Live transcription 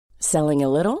Selling a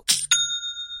little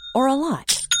or a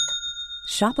lot?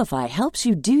 Shopify helps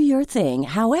you do your thing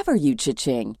however you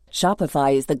cha-ching.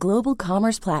 Shopify is the global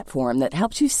commerce platform that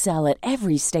helps you sell at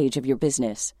every stage of your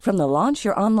business. From the launch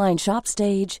your online shop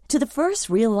stage to the first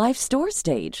real-life store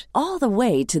stage, all the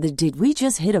way to the did we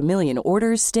just hit a million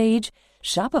orders stage.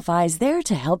 Shopify is there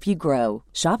to help you grow.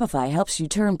 Shopify helps you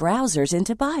turn browsers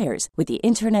into buyers with the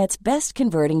internet's best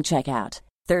converting checkout.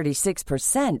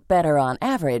 36% better on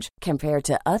average compared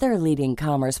to other leading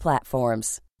commerce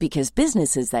platforms. Because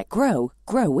businesses that grow,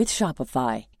 grow with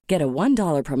Shopify. Get a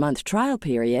 $1 per month trial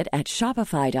period at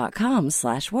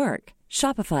shopify.com/work.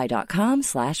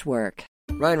 Shopify.com/work.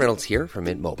 Ryan Reynolds here from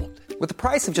Mint Mobile. With the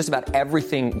price of just about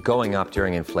everything going up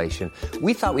during inflation,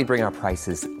 we thought we'd bring our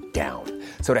prices down.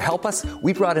 So to help us,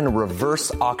 we brought in a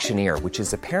reverse auctioneer, which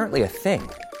is apparently a thing.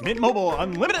 Mint Mobile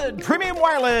Unlimited Premium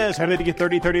Wireless. How to get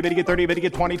 30, 30, bit to get 30, bit to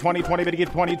get 20, 20, 20, bit to get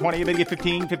 20, 20, bit to get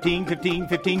 15, 15, 15,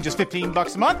 15, just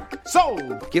 $15 a month?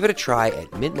 Sold! Give it a try at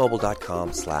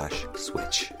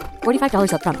mintmobile.com/switch.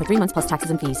 $45 up front for 3 months plus taxes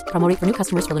and fees. Promo rate for new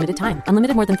customers for limited time.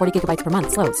 Unlimited more than 40 gigabytes per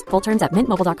month. Slows full terms at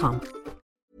mintmobile.com.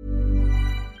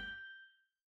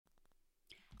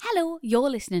 Hello, you're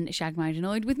listening to Shag Married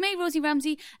Annoyed with me, Rosie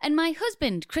Ramsey, and my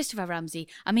husband, Christopher Ramsey.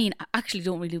 I mean, I actually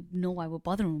don't really know why we're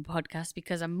bothering with a podcast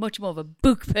because I'm much more of a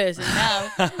book person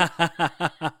now.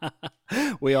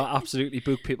 We are absolutely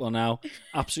book people now.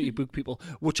 Absolutely book people.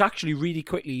 Which actually really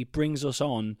quickly brings us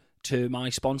on to my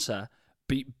sponsor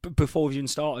before we've even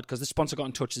started, because the sponsor got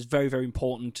in touch. It's very, very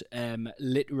important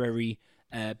literary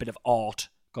bit of art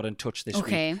got in touch this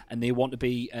week, and they want to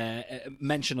be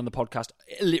mentioned on the podcast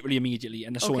literally immediately,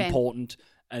 and they're so important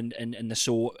and they're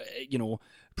so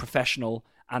professional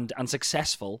and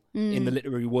successful in the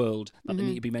literary world that they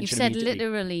need to be mentioned. You've said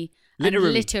immediately.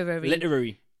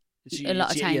 literary. It's a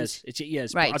lot of times. It's your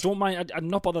ears. Right. But I don't mind. I'm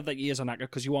not bothered that your ears on that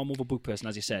because you are more of a book person,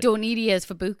 as you said. Don't need ears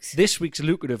for books. This week's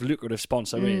lucrative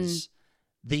sponsor is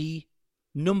the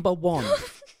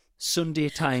 #1 Sunday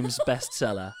Times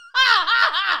bestseller,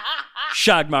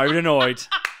 Shag Married Annoyed.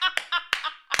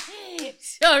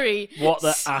 Sorry. What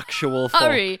the actual fuck?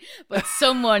 Sorry, but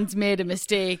someone's made a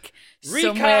mistake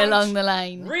somewhere along the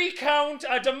line. Recount,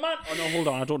 I demand... Oh, no, hold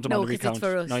on, I don't demand a recount. No, because it's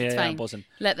for us. No, it's fine. I'm buzzing.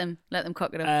 Let them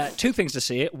cock it up. 2 things to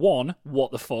say. 1, what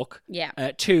the fuck?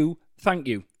 Yeah. 2, thank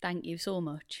you. Thank you so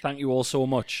much. Thank you all so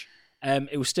much.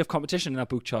 It was stiff competition in our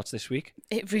book charts this week.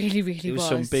 It really, really was.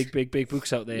 There was some big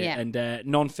books out there. Yeah. And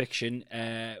non-fiction,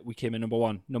 we came in number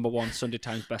one Sunday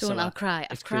Times bestseller. Don't, I'll cry.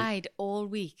 I've cried all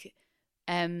week.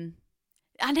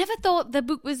 I never thought the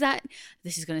book was that...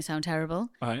 This is going to sound terrible.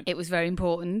 Right. It was very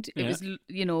important. It was,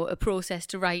 a process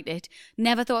to write it.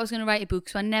 Never thought I was going to write a book,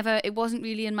 so it wasn't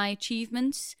really in my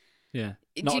achievements. Yeah.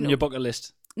 Not on your bucket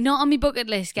list. Not on my bucket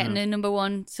list, getting a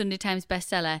 #1 Sunday Times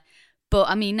bestseller. But,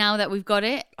 I mean, now that we've got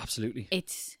it... Absolutely.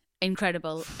 It's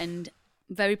incredible and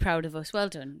very proud of us. Well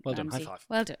done, Well done. Ramsey. High five.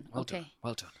 Well done. Okay.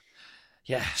 Well done.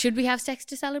 Yeah. Should we have sex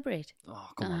to celebrate?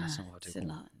 Oh, come on. That's not what I do. It's a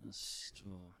lot.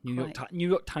 New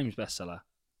York Times bestseller.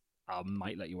 I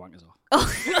might let you wank us off.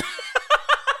 Oh.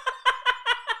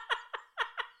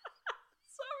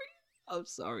 I'm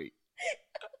sorry.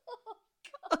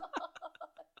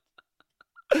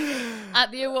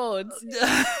 At the awards.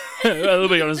 It'll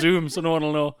be on Zoom, so no one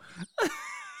will know.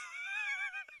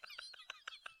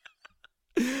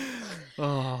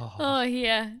 Oh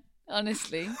yeah.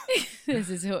 Honestly, this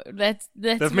is let's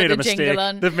They've made a mistake.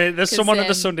 On, there's someone at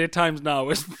the Sunday Times now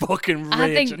who's fucking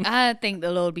raging. I think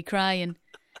they'll all be crying.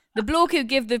 The bloke who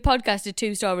gave the podcast a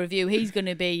 2-star review, he's going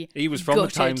to be He was from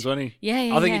gutted. the Times, wasn't he?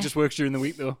 Yeah. I think he just works during the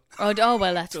week, though. Oh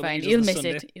well, that's fine. He'll miss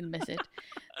Sunday. it. He'll miss it.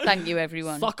 Thank you,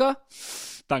 everyone. Fucker.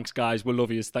 Thanks, guys. We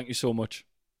love you. Thank you so much.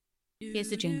 Here's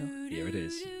the jingle. Here it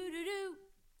is.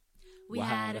 We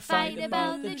had a fight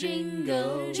about the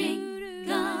jingle.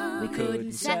 We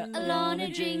couldn't settle on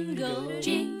a jingle.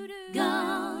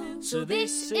 So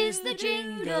this is the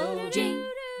jingle.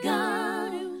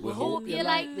 We hope you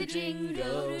like the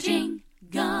jingle.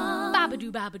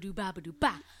 Babadoo, babadoo, babadoo,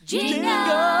 ba. Jingle!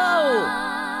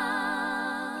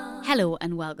 Hello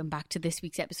and welcome back to this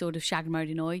week's episode of Shag Married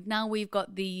Annoyed. Now we've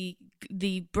got the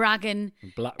bragging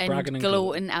and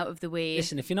gloating out of the way.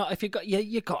 Listen, you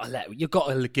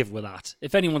gotta give with that.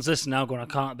 If anyone's listening now going, I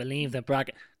can't believe they're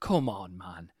bragging, come on,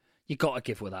 man, you gotta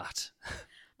give with that,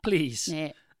 please.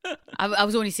 Yeah. I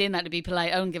was only saying that to be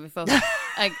polite. I don't give a fuck.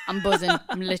 I'm buzzing.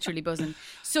 I'm literally buzzing.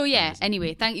 So yeah,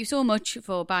 anyway, thank you so much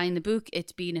for buying the book.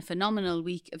 It's been a phenomenal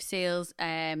week of sales.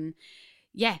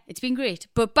 Yeah, it's been great.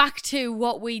 But back to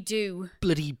what we do.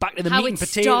 Bloody back to the how meat and it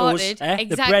potatoes. Started. Exactly.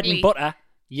 The bread and butter.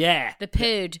 Yeah. The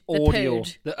purd. Audio.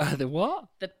 The purd. The what?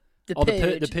 The The Oh,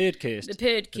 purd. the purd cast. The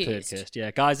purd The purd cast. cast.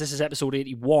 Yeah, guys, this is episode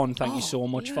 81. Thank you so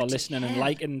much for bloody listening and hell.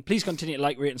 liking. Please continue to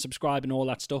like, rate, and subscribe and all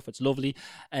that stuff. It's lovely.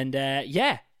 And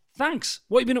yeah, thanks.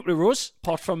 What have you been up to, Rose?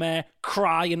 Apart from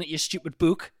crying at your stupid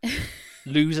book,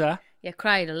 loser. Yeah,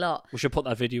 cried a lot. We should put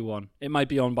that video on. It might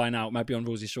be on by now. It might be on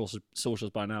Rosie's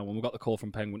socials by now. When we got the call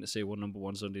from Penguin to say we're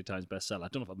 #1 Sunday Times bestseller. I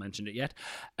don't know if I've mentioned it yet.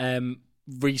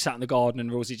 Ree sat in the garden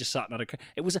and Rosie just sat and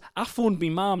I phoned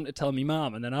me mum to tell me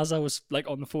mum, and then as I was like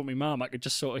on the phone with me mum, I could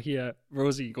just sort of hear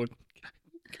Rosie going,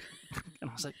 and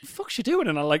I was like, "The fuck's she doing?"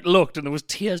 And I like looked, and there was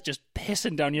tears just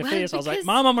pissing down your Well, face. I was like, because-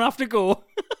 "Mum, I'm gonna have to go."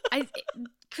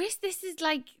 Chris, this is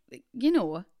like, you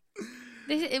know,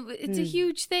 it's a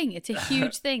huge thing. It's a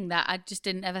huge thing that I just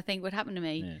didn't ever think would happen to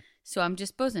me. Yeah. So I'm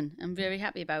just buzzing. I'm very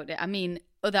happy about it. I mean,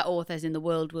 other authors in the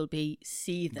world will be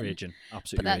seething. Raging,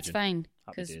 absolutely. But that's raging. fine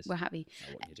Happy because days. we're happy.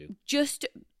 What can you do? Just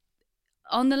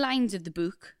on the lines of the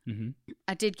book, Mm-hmm.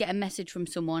 I did get a message from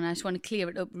someone. I just want to clear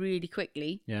it up really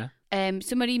quickly. Yeah.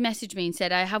 Somebody messaged me and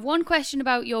said, I have one question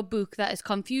about your book that has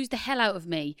confused the hell out of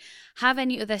me. Have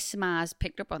any other SMAs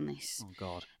picked up on this? Oh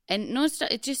God. And no,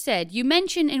 it just said, you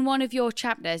mentioned in one of your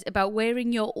chapters about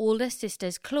wearing your older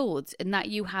sister's clothes and that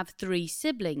you have 3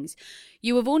 siblings.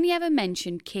 You have only ever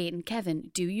mentioned Kate and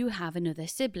Kevin. Do you have another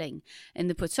sibling? And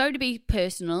they put, sorry to be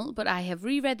personal, but I have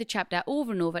reread the chapter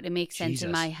over and over to make sense in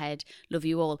Jesus. my head. Love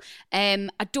you all. I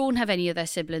don't have any other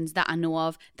siblings that I know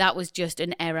of. That was just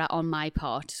an error on my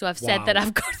part. So I've said Wow. that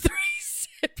I've got 3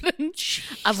 siblings.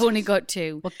 I've only got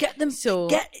 2. Well, get them. So-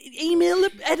 Email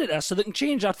the editor so they can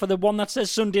change that for the one that says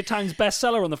Sunday Times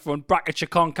bestseller on the front. Brackets, you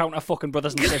can't count her fucking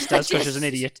brothers and sisters because she's an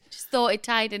idiot. Just thought it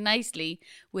tied in nicely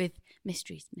with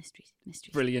mysteries.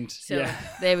 Brilliant. So yeah.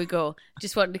 there we go.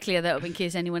 Just wanted to clear that up in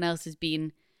case anyone else has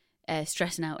been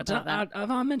stressing out about that.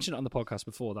 Have I mentioned it on the podcast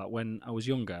before that when I was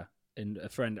younger and a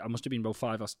friend, I must have been about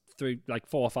 4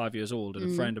 or 5 years old,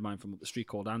 and a friend of mine from up the street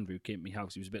called Andrew came to my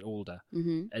house. He was a bit older,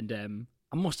 and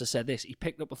I must have said this. He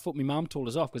picked up a photo. My mum told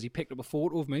us off because he picked up a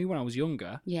photo of me when I was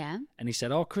younger, Yeah. and he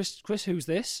said, "Oh, Chris, who's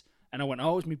this?" And I went,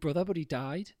 "Oh, it was my brother, but he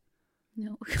died."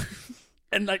 No.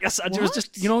 And like I was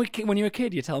just, you know, when you're a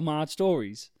kid, you tell mad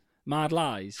stories, mad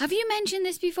lies. Have you mentioned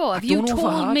this before? Have I you don't know if I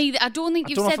told had. me that? I don't think I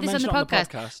you've don't know said if I this on the mentioned it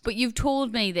podcast, but you've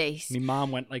told me this. My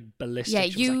mum went like ballistic. Yeah,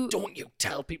 she was like, "Don't you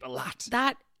tell people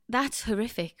that." That's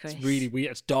horrific, Chris. It's really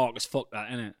weird. It's dark as fuck, that,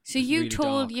 isn't it? So It's you really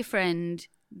told dark. your friend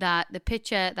that the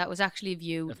picture that was actually of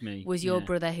you Of me, was your yeah.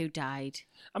 brother who died.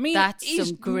 I mean, That's he's-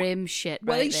 some grim shit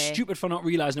Well, right he's there. stupid for not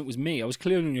realising it was me. I was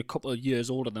clearly only a couple of years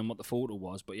older than what the photo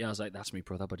was. But yeah, I was like, "That's my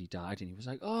brother, but he died." And he was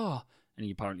like, "Oh." And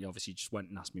he apparently obviously just went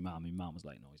and asked my mum. My mum was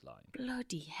like, "No, he's lying."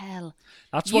 Bloody hell.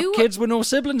 That's You- what kids with no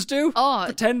siblings do. Oh.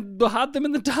 Pretend they had them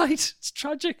and they died. It's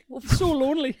tragic. It's so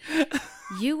lonely.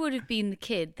 You would have been the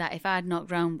kid that if I'd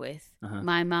knocked round with, Uh-huh.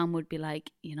 my mum would be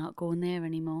like, "You're not going there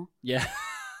anymore." Yeah.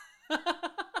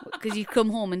 Because you'd come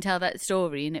home and tell that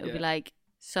story and it would be Yeah. like,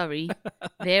 sorry,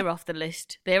 they're off the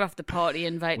list. They're off the party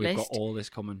invite We've list. got all this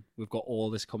coming. We've got all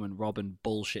this coming. Robin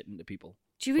bullshitting to people.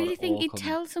 Do you Got really it think all you'd coming.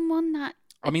 tell someone that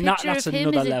I mean, picture that's of him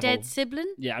another is a level. dead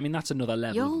sibling? Yeah, I mean, that's another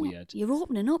level of weird. You're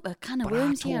opening up a can of But I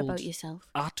worms here told- about yourself.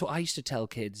 I used to tell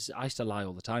kids, I used to lie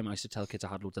all the time. I used to tell kids I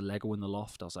had loads of Lego in the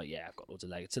loft. I was like, "Yeah, I've got loads of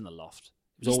Lego. It's in the loft."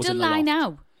 It was You always still in the lie loft.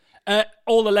 now?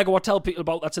 All the Lego I tell people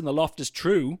about that's in the loft is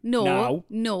true. No, now.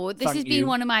 no. This Thank has been you.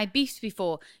 one of my beefs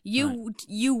before. You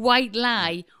white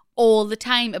lie all the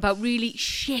time about really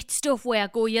shit stuff where I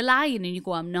go, "You're lying," and you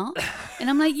go, "I'm not," and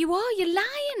I'm like, "You are. You're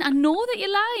lying. I know that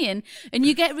you're lying," and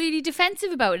you get really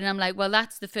defensive about it, and I'm like, "Well,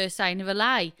 that's the first sign of a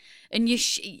lie," and you're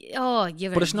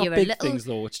But it's not you're big a little things,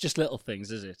 though. It's just little things,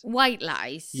 is it? white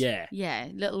lies. Yeah. Yeah,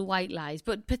 little white lies.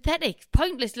 But pathetic,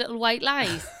 pointless little white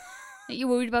lies. That you're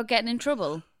worried about getting in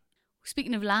trouble.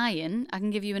 Speaking of lying, I can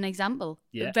give you an example.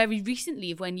 Yeah. Very recently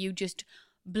of when you just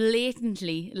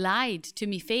blatantly lied to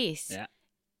me face. Yeah.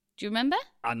 Do you remember?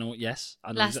 I know, yes.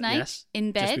 I know Last night, yes.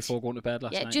 in bed. Just before going to bed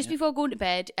last night. Just before going to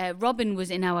bed. Robin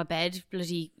was in our bed,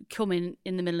 bloody coming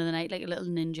in the middle of the night like a little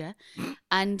ninja.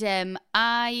 And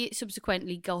I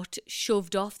subsequently got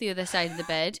shoved off the other side of the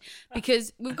bed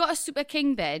because we've got a super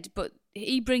king bed, but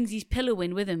he brings his pillow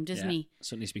in with him, doesn't he?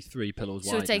 So it needs to be 3 pillows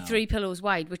wide. So it's like now. 3 pillows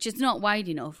wide, which is not wide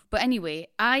enough. But anyway,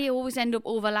 I always end up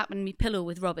overlapping my pillow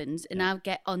with Robin's, and I'll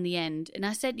get on the end. And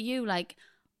I said to you, like,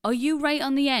 "Are you right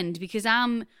on the end? Because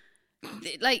I'm,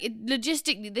 like,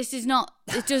 logistically, this is not,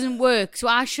 it doesn't work. So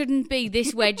I shouldn't be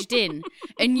this wedged in."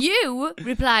 And you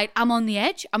replied, "I'm on the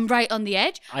edge. I'm right on the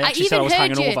edge." I actually said I was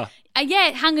hanging over.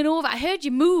 Yeah, hanging over. I heard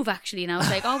you move, actually. And I was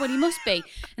like, "Oh, well, he must be."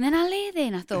 And then I lay there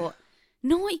and I thought,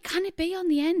 no, he can't be on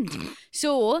the end.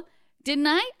 So Didn't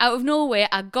I? Out of nowhere,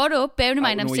 I got up. Bearing in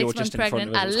mind, I'm 6 months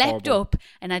pregnant. I leapt up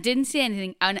and I didn't say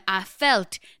anything. And I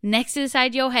felt next to the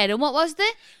side of your head. And what was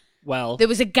there? Well, there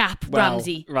was a gap,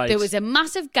 Ramsey. Right. There was a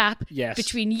massive gap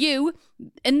between you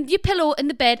and your pillow and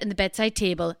the bed and the bedside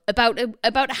table. About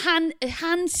a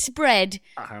hand spread.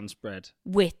 A hand spread.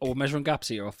 Width. Or measuring gaps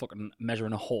here, or fucking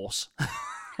measuring a horse.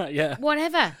 Yeah.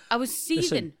 Whatever. I was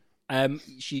seething. Listen,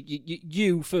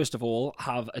 you first of all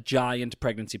have a giant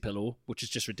pregnancy pillow, which is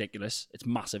just ridiculous. It's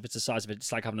massive. It's the size of it.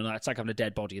 It's like having a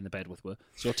dead body in the bed with her.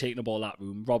 So you're taking up all that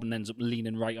room. Robin ends up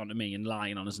leaning right onto me and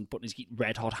lying on us and putting his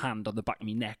red hot hand on the back of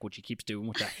my neck, which he keeps doing,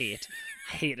 which I hate.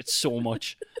 I hate it so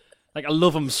much. Like, I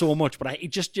love him so much, but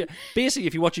basically,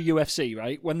 if you watch a UFC,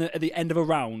 right, when at the end of a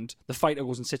round, the fighter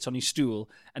goes and sits on his stool,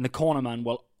 and the corner man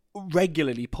will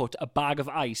regularly put a bag of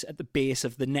ice at the base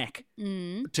of the neck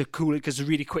to cool it, because it's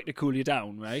really quick to cool you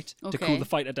down, right? Okay. To cool the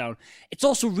fighter down. It's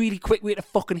also a really quick way to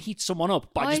fucking heat someone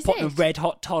up by just putting a red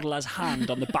hot toddler's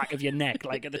hand on the back of your neck,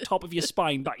 like at the top of your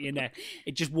spine, back of your neck.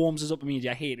 It just warms us up immediately.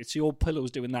 I hate it. So your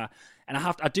pillow's doing that. And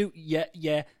I do,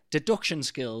 deduction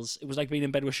skills. It was like being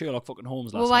in bed with Sherlock fucking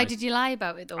Holmes last night. Well, why did you lie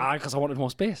about it though? Because I wanted more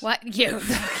space. What? You're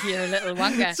a little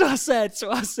wanker.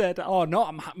 So I said, oh no,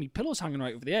 my pillow's hanging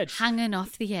right over the edge. Hanging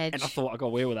off the edge. And I thought I got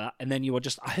away with that. And then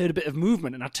I heard a bit of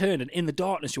movement and I turned, and in the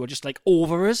darkness you were just like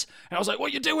over us. And I was like,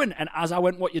 what are you doing? And as I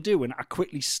went, what you doing? I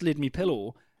quickly slid my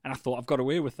pillow. And I thought, I've got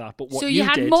away with that. But what you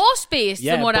had did, more space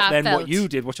than what I felt. Yeah, but then what you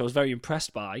did, which I was very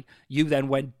impressed by, you then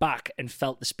went back and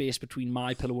felt the space between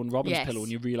my pillow and Robin's pillow,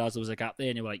 and you realised there was a gap there,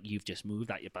 and you were like, you've just moved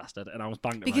that, you bastard. And I was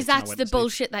banged. Because that's the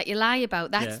bullshit that you lie about.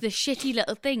 That's the shitty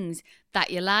little things that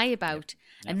you lie about.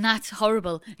 Yeah. And that's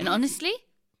horrible. And honestly,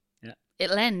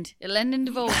 it'll end. It'll end in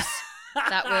divorce.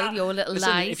 That will, your little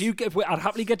lies. I'd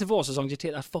happily get divorced as long as you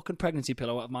take that fucking pregnancy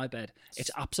pillow out of my bed.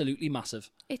 It's absolutely massive.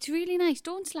 It's really nice.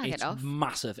 Don't slag it off. It's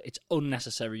massive. It's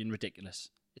unnecessary and ridiculous.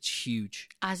 It's huge.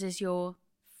 As is your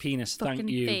penis. Thank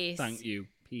you. Face. Thank you.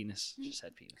 Penis. She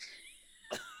said penis.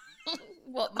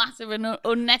 What, massive and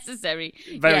unnecessary?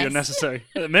 Very unnecessary.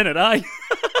 At the minute,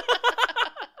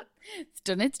 It's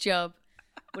done its job.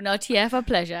 We're not here for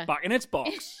pleasure. Back in its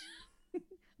box.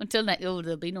 Until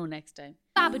there'll be no next time.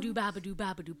 Babadoo, babadoo,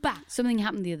 babadoo, ba. Something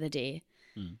happened the other day,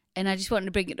 and I just wanted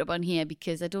to bring it up on here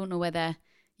because I don't know whether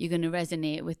you're going to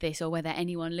resonate with this or whether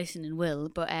anyone listening will.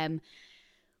 But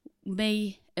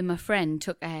me and my friend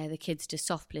took the kids to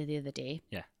soft play the other day.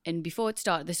 Yeah. And before it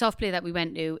started, the soft play that we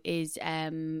went to is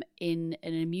in an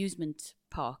amusement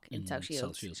park in South Shields.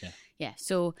 South Shields, yeah. Yeah.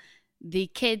 So the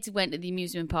kids went to the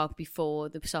amusement park before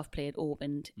the soft play had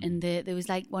opened, and there was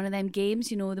like one of them games,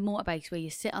 the motorbikes where you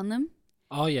sit on them.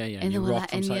 Oh yeah, yeah. And you rock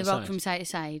from side to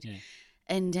side. Yeah.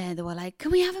 And they were like,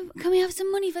 "Can we have some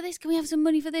money for this? Can we have some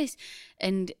money for this?"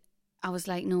 And I was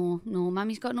like, "No,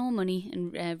 Mummy's got no money."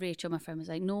 And Rachel, my friend, was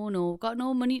like, "No, we've got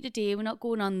no money today. We're not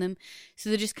going on them." So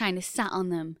they just kind of sat on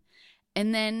them,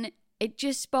 and then it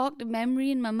just sparked a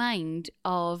memory in my mind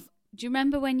of. Do you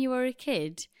remember when you were a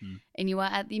kid and you were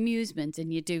at the amusement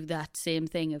and you do that same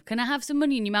thing of, can I have some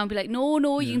money? And your mum would be like,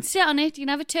 no, you can sit on it, you can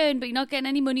have a turn, but you're not getting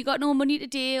any money. You got no money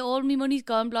today, all my money's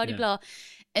gone, blah, blah, blah.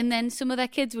 And then some of their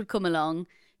kids would come along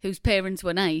whose parents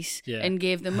were nice and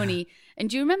gave them money. And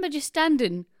do you remember just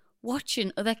standing,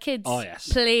 watching other kids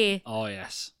play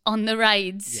on the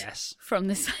rides from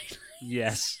the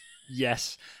sidelines?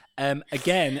 Yes.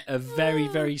 Again, a very,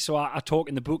 very... So I talk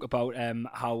in the book about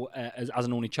how, as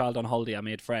an only child on holiday, I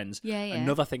made friends. Yeah.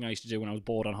 Another thing I used to do when I was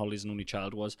bored on holiday as an only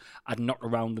child was I'd knock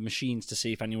around the machines to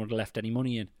see if anyone had left any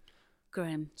money in.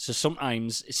 Grim. So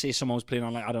sometimes, say someone was playing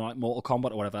on, Mortal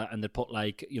Kombat or whatever, and they'd put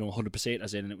 100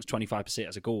 pesetas in, and it was 25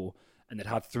 pesetas a go, and they'd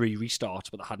had 3 restarts,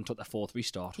 but they hadn't took their 4th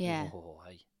restart. Yeah.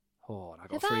 Oh, I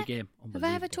got a free game. Have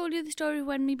I ever told you the story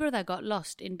when my brother got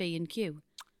lost in B&Q?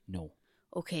 No.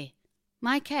 Okay.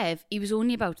 My Kev, he was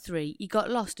only about 3. He got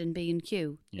lost in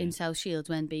B&Q in South Shields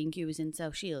when B&Q was in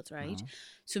South Shields, right? Uh-huh.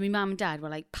 So my mum and dad were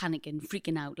like panicking,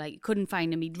 freaking out, like couldn't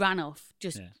find him. He'd ran off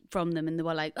from them, and they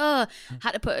were like,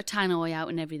 had to put a tannoy out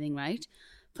and everything, right?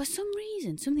 For some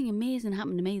reason, something amazing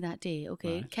happened to me that day.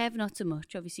 Okay, right. Kev not so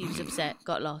much. Obviously, he was upset,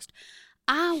 got lost.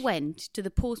 I went to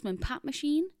the Postman Pat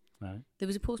machine. Right. There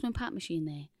was a Postman Pat machine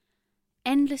there.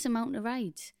 Endless amount of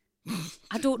rides.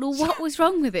 I don't know what was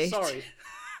wrong with it. Sorry.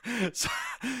 It's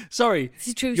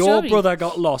a true Your story. brother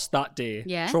got lost that day.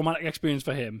 Yeah. Traumatic experience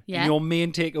for him. Yeah. And your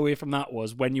main takeaway from that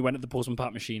was when you went at the Postman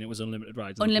Pat machine, it was unlimited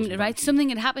rides. Unlimited rides. Something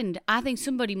had happened. I think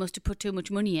somebody must have put too much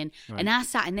money in. Right. And I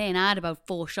sat in there and I had about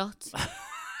 4 shots.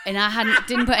 And I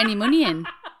didn't put any money in.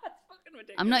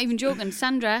 I'm not even joking.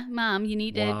 Sandra, Ma'am, you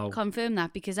need Wow. to confirm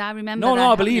that because I remember. No,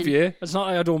 that I believe happening. you. It's not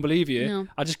like I don't believe you. No.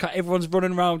 I just can't. Everyone's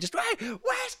running around just, hey,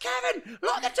 where's Kevin?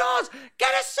 Lock the doors.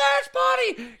 Get a search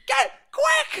party. Get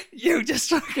quick. You just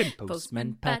fucking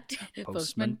Postman Pat,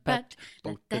 Postman Pat.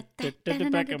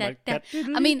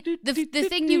 I mean, the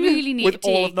thing you really need with to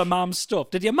all take. of the mum's stuff.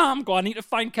 Did your mum go, I need to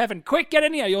find Kevin? Quick, get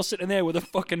in here. You're sitting there with a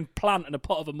fucking plant and a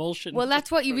pot of emulsion. Well,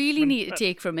 that's what you really need to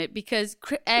take from it because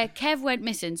Kev went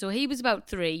missing. So he was about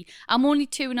 3. I'm only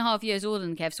 2.5 years older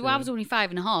than Kev. So I was only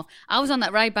 5.5. I was on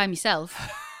that ride by myself.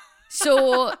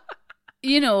 So,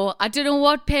 you know, I don't know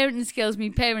what parenting skills my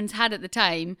parents had at the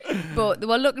time, but they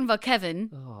were looking for Kevin.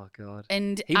 Oh, God.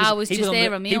 And I was just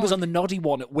there on my own. He was on the noddy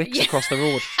one at Wicks across the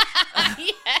road.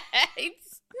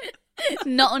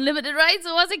 Not unlimited rides,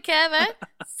 or was it, Kev?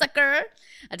 Sucker.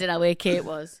 I don't know where Kate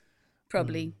was.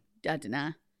 Probably. I don't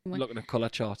know. Looking at colour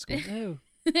charts going, oh.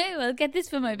 Oh, I'll get this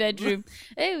for my bedroom.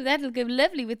 Oh, that'll go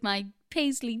lovely with my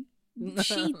paisley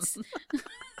sheets.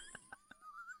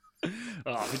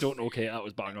 Oh, if you don't know Kate, that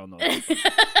was bang on though.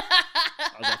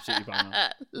 That was absolutely bang on.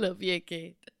 Love you,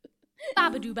 Kate.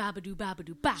 Babadoo, babadoo,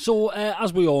 babadoo, ba. So,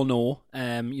 as we all know,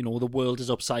 you know, the world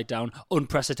is upside down,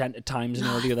 unprecedented times and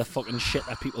all the other fucking shit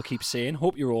that people keep saying.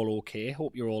 Hope you're all okay.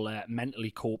 Hope you're all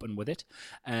mentally coping with it.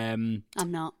 I'm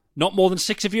not. Not more than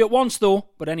 6 of you at once, though.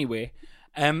 But anyway.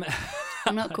 I'm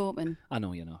not coping. I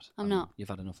know you're not. I'm not. You've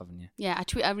had enough, haven't you? Yeah, I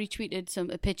retweeted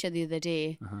a picture the other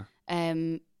day.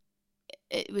 Uh-huh.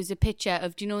 It was a picture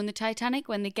of, do you know in the Titanic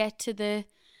when they get to the,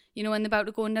 you know, when they're about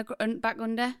to go back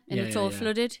under and it's all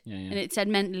flooded? Yeah. And it said,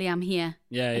 mentally, I'm here.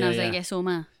 Yeah, and I was like, yes, oh,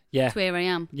 ma. Yeah. That's where I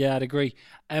am. Yeah, I'd agree.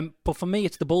 But for me,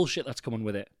 it's the bullshit that's coming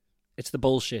with it. It's the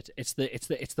bullshit. It's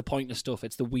the pointless stuff.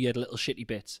 It's the weird little shitty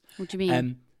bits. What do you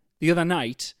mean? The other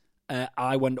night,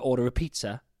 I went to order a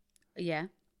pizza. Yeah.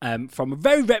 From a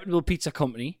very reputable pizza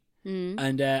company.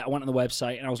 And I went on the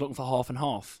website and I was looking for half and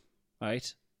half,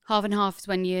 right? Half and half is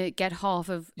when you get half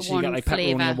of So one you get like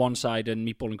flavour. pepperoni on one side and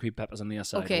meatball and cream peppers on the other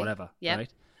side Okay. or whatever, Yep. right?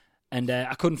 And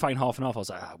I couldn't find half and half. I was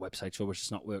like, website's rubbish,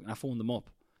 it's not working. I phoned them up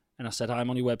and I said, I'm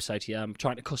on your website here. I'm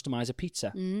trying to customise a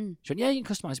pizza. She went, yeah, you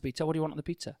can customise a pizza. What do you want on the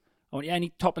pizza? I went, yeah,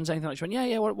 any toppings, anything like that. She went,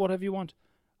 yeah, whatever you want.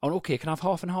 I went, okay, can I have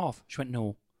half and half? She went,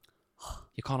 no,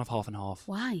 you can't have half and half.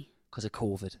 Why? Because of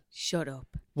COVID. Shut up.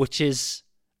 Which is,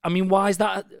 I mean, why is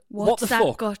that? What What's the that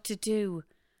fuck? got to do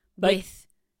Like- with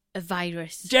a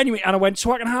virus? Genuinely, and I went,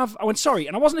 so I can have. I went, sorry,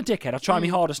 and I wasn't a dickhead. I try my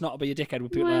hardest not to be a dickhead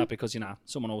with people like that because, you know,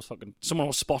 someone always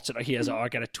spots it or hears it or I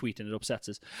get a tweet and it upsets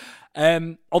us.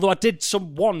 Although I did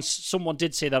someone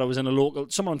did say that I was in a local.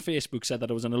 Someone on Facebook said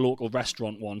that I was in a local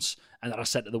restaurant once and that I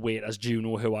said to the waiters, "Do you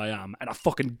know who I am?" And I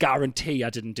fucking guarantee I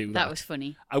didn't do that. That was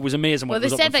funny. I was amazing. When Well, it they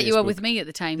was up said on that you were Facebook. with me at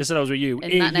the time. They said I was with you. And A,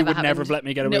 that you never would never happened. have let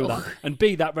me get away No. with that. And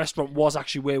B, that restaurant was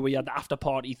actually where we had the after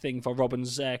party thing for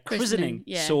Robin's christening.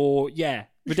 yeah. So, yeah,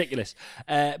 ridiculous.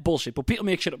 Bullshit. But people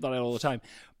make shit up like that all the time.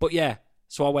 But yeah,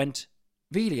 so I went,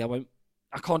 really?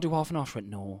 I can't do half and half. She went,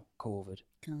 no, COVID.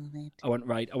 I went,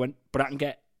 right. But I can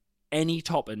get any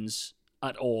toppings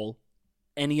at all,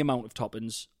 any amount of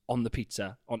toppings on the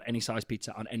pizza, on any size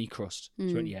pizza, on any crust.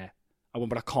 She went, yeah. I went,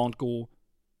 but I can't go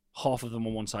half of them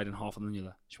on one side and half of them on the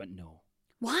other. She went, no.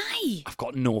 Why? I've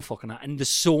got no fucking... And there's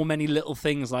so many little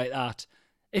things like that.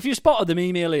 If you spotted them,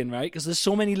 email in, right? Because there's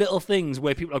so many little things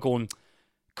where people are going,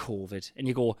 COVID. And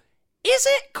you go, is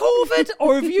it COVID?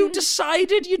 Or have you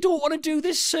decided you don't want to do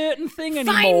this certain thing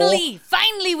anymore?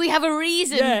 Finally, we have a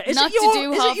reason Yeah, not to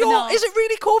do half and half. Is it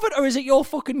really COVID or is it your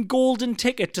fucking golden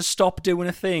ticket to stop doing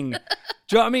a thing? Do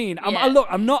you know what I mean? Yeah. Look,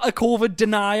 I'm not a COVID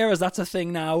denier, as that's a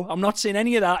thing now. I'm not saying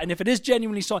any of that. And if it is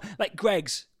genuinely so, like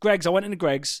Greg's, I went into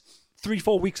Greg's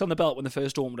 3-4 weeks on the belt when the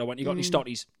first opened. I went, you got any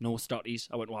stotties? No stotties.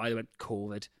 I went, why? They went,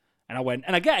 COVID. And I went,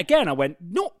 and again, I went,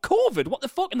 not COVID, what the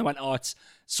fuck? And they went, oh, it's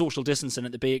social distancing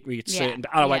at the bakery, it's certain. And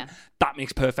I went, that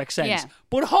makes perfect sense. Yeah.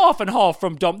 But half and half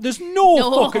from Dom, there's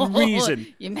no fucking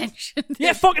reason. You mentioned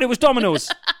Yeah, fuck it was Domino's.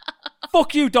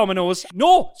 Fuck you, Domino's.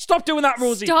 No, stop doing that,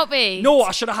 Rosie. Stop it. No,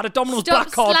 I should have had a Domino's Stop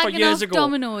black card for slagging years off ago.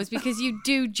 Domino's because you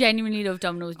do genuinely love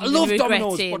Domino's. I love regret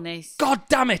Domino's, saying but this. God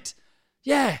damn it.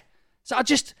 Yeah. So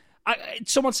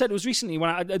someone said it was recently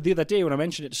the other day when I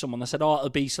mentioned it to someone. They said, "Oh, it'll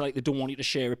be so like they don't want you to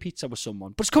share a pizza with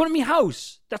someone." But it's coming to my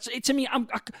house. That's it to me.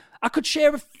 I could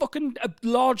share a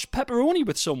large pepperoni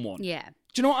with someone. Yeah.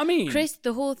 Do you know what I mean? Chris,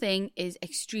 the whole thing is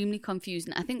extremely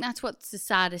confusing. I think that's what's the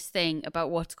saddest thing about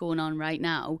what's going on right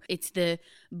now. It's the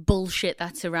bullshit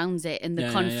that surrounds it and the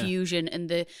confusion and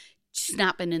the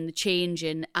snapping and the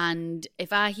changing. And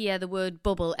if I hear the word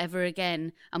bubble ever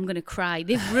again, I'm going to cry.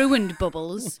 They've ruined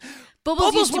bubbles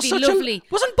Bubbles used to was be such lovely.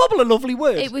 Wasn't bubble a lovely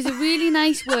word? It was a really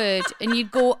nice word, and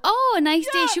you'd go, "Oh, a nice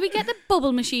day. Should we get the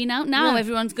bubble machine out now?" Yeah.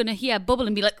 Everyone's gonna hear bubble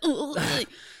and be like,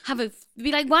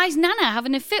 be like, "Why is Nana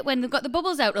having a fit when they've got the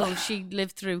bubbles out?" Oh, she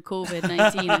lived through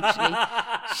COVID-19.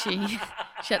 Actually,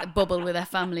 she had a bubble with her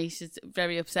family. She's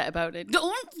very upset about it.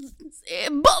 Don't say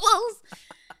bubbles.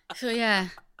 So yeah.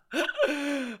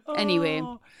 Anyway,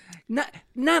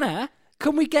 Nana,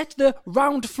 can we get the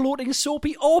round floating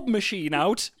soapy orb machine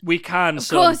out? We can. Of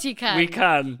course you can. We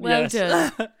can. Well yes.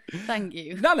 done. Thank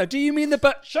you. Nana, do you mean the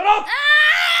but? Shut up.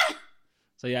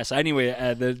 So yes. Anyway,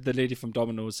 the lady from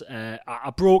Domino's,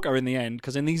 I broke her in the end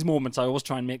because in these moments I always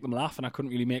try and make them laugh, and I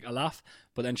couldn't really make her laugh.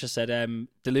 But then she said,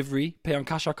 "Delivery, pay on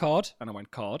cash or card?" And I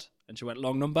went card, and she went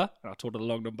long number, and I told her the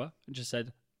long number, and she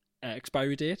said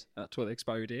expiry date. And I told her the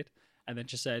expiry date, and then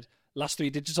she said last 3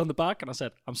 digits on the back, and I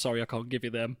said, "I'm sorry, I can't give you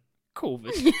them.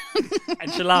 COVID."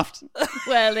 And she laughed.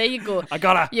 Well, there you go. I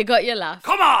got her. You got your laugh.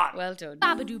 Come on. Well done.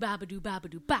 Babadoo, babadoo,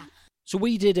 babadoo, ba. So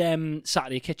we did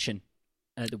Saturday Kitchen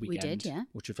at the We weekend. did, yeah.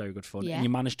 Which was very good fun. Yeah. And you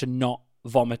managed to not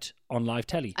vomit on live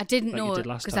telly. I didn't like know you it did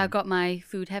last because time. I got my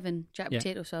food heaven jack Yeah.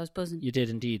 potato, so I was buzzing. You did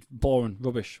indeed. Boring,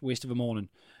 rubbish, waste of a morning.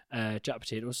 Jack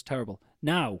potatoes, terrible.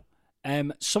 Now,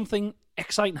 something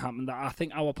exciting happened that I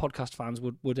think our podcast fans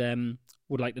would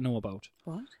like to know about.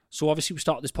 What? So obviously we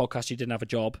started this podcast, you didn't have a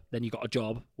job, then you got a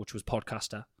job, which was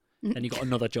podcaster, then you got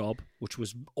another job, which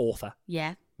was author,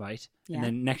 Yeah. right? Yeah. And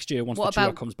then next year, once What the tour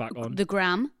about comes back on, The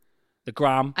gram. the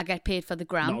gram, I get paid for the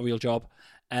gram. not a real job.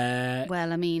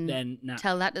 Well, I mean, then nah.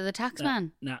 tell that to the tax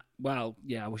man. Nah, well,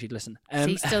 yeah, I wish he'd listen.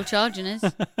 He's still charging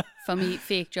us for me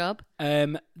fake job.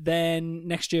 Then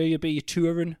next year you'll be a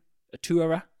tourer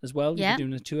as well. Yeah. You'll be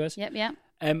doing the tours. Yep, yep.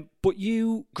 But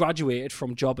you graduated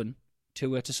from jobbing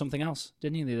to something else,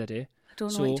 didn't you, the other day? I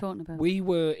don't know what you're talking about. We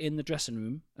were in the dressing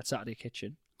room at Saturday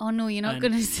Kitchen. Oh, no, you're not and-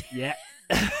 going to say. Yeah.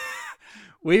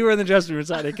 We were in the dressing room at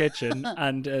Saturday Kitchen,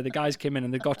 and the guys came in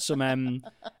and they got some.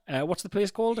 What's the place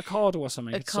called? A cardo or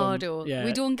something? A It's some- cardo. yeah.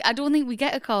 I don't think we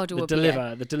get a cardo The up deliver,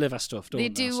 here. the deliver stuff. Don't They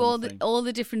they, or do something? all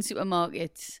the different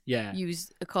supermarkets. Yeah.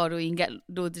 Use a cardo. You can get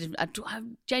loads of different. I've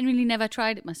genuinely never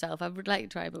tried it myself. I would like to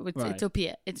try it, but it's Right. up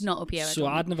here. It's not up here. I So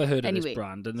don't I'd think. never heard of Anyway. this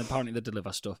brand, and apparently they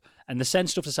deliver stuff. And they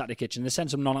send stuff to Saturday Kitchen. They send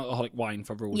some non-alcoholic wine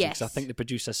for Rosie. Yes. Because I think the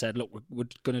producer said, "Look, we're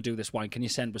going to do this wine. Can you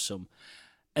send us some?"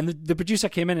 And the producer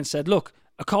came in and said, "Look,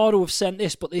 Ocado have sent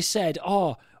this, but they said,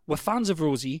 oh, we're fans of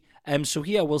Rosie, so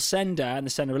here we'll send her," and they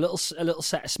sent her a little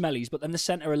set of smellies, but then they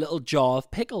sent her a little jar of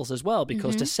pickles as well,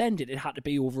 because to send it had to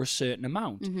be over a certain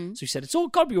amount. So he said, it's all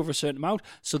got to be over a certain amount,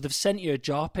 so they've sent you a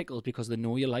jar of pickles because they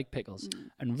know you like pickles.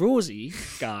 And Rosie,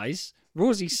 guys,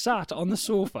 Rosie sat on the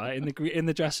sofa in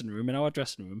the dressing room, in our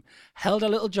dressing room, held a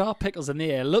little jar of pickles in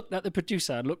the air, looked at the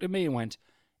producer, and looked at me and went,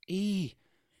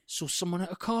 so someone at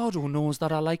Ocado knows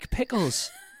that I like pickles,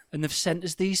 and they've sent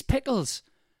us these pickles.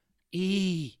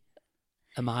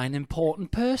 Am I an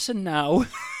important person now?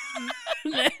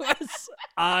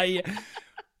 I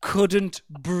couldn't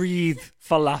breathe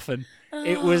for laughing.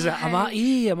 It was,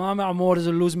 I'm more as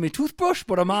a losing my toothbrush,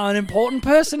 but am I an important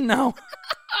person now?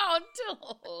 Oh,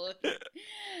 don't.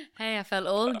 Hey, I felt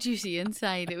all juicy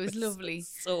inside. It was lovely.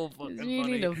 So It fucking was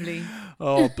really funny. lovely.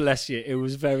 Oh, bless you. It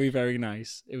was very, very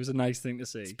nice. It was a nice thing to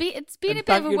see. It's been And a bit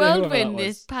thank of a you to whoever that whirlwind was.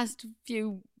 this past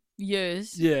few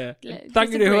years. Yeah. Just Thank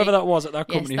you a to whoever break. that was at that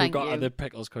Yes, company who thank got her you. the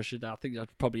pickles, because I think I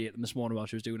probably ate them this morning while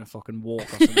she was doing a fucking walk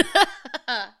or something.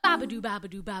 Babadoo,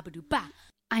 babadoo, babadoo, ba.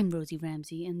 I'm Rosie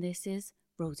Ramsey, and this is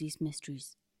Rosie's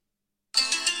Mysteries.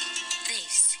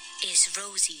 This is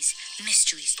Rosie's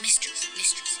Mysteries, Mysteries,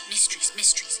 Mysteries, Mysteries,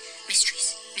 Mysteries,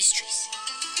 Mysteries, Mysteries.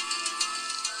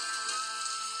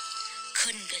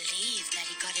 Couldn't believe that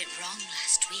he got it wrong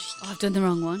last week. Oh, I've done the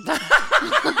wrong one.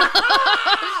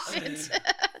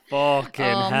 Fucking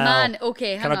Oh, hell. man.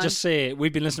 Okay, hang Can on. I just say,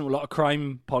 we've been listening to a lot of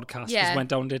crime podcasts. Yeah. Just went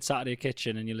down and did Saturday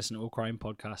Kitchen, and you listen to a crime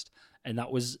podcast. And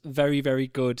that was very, very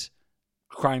good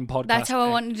crime podcast. That's how I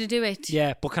wanted to do it.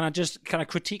 Yeah, but can I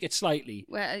critique it slightly?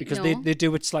 Well, because no. they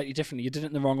do it slightly differently. You did it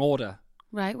in the wrong order.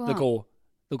 Right, what?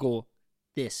 They'll go,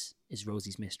 this is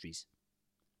Rosie's Mysteries.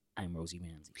 I'm Rosie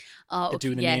Ramsey. Oh, They okay,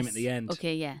 do the yes. name at the end.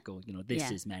 Okay, yeah. Go, this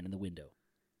Yeah. is Man in the Window.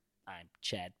 I'm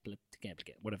Chad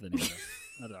whatever the name is.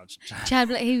 I don't know. Chad,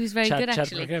 he was very good, Chad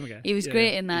actually. Blackamega. He was Yeah,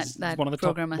 great yeah. in that, He's that one of the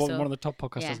program top, I saw. one of the top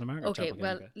podcasters Yeah. in America. Okay, Chad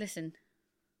well, Blackamega. listen.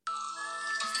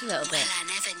 Just a little Well, bit. I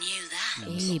never knew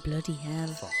that. Hey, bloody hell.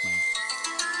 Fuck, man.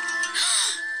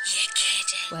 You're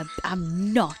kidding. Well,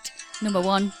 I'm not. Number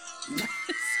one. Send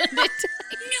it.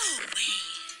 No way.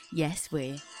 Yes,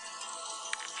 we.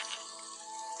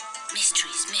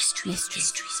 Mysteries, mysteries, Mysteries.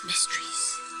 mysteries,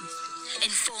 mysteries.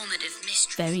 Informative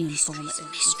mysteries. Very mysteries, informative.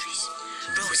 Mysteries.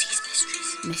 Rosie's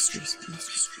mysteries. Mysteries,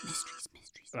 mysteries, mysteries,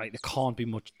 mysteries. Right, there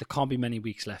can't be many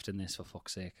weeks left in this, for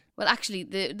fuck's sake. Well, actually,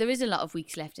 there is a lot of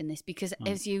weeks left in this because,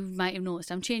 as you might have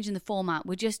noticed, I'm changing the format.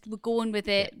 We're going with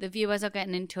it. The viewers are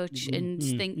getting in touch and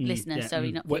listeners.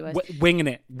 Sorry, not viewers. Winging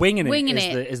it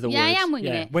is the word. Yeah, I am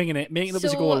winging it. Winging it, making it up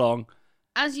as you go along.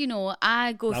 As you know,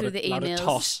 I go through the emails.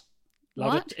 Toss.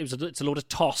 What? It's a load of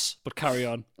toss, but carry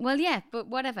on. Well, yeah, but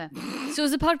whatever. So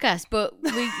is the podcast, but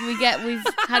we've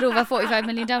had over 45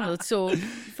 million downloads. So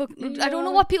I don't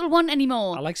know what people want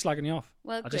anymore. I like slagging you off.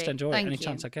 Well, I just enjoy it any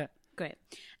chance I get. Great.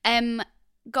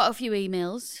 Got a few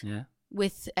emails. Yeah.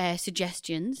 With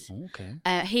suggestions. Okay.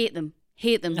 Hate them.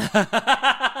 Hate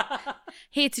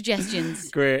suggestions.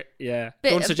 Great. Yeah.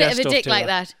 Bit of a dick like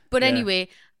that. But anyway,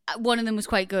 one of them was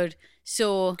quite good.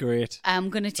 So great. I'm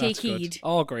going to take heed.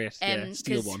 Oh, great. Yeah,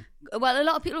 steal one. Well, a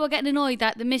lot of people were getting annoyed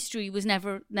that the mystery was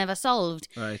never solved.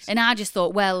 Right. And I just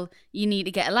thought, well, you need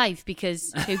to get a life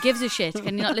because who gives a shit?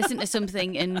 Can you not listen to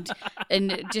something and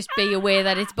just be aware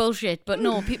that it's bullshit? But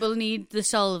no, people need the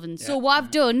solving. Yeah. So what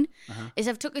I've done is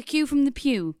I've took a cue from the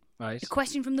pew. Right. A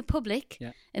question from the public.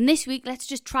 Yeah. And this week, let's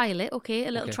just trial it, okay?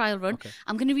 A little trial run. Okay.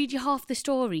 I'm going to read you half the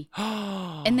story.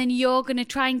 And then you're going to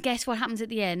try and guess what happens at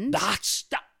the end.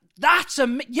 That's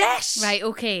yes. Right,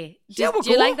 okay. Do go.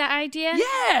 You like that idea?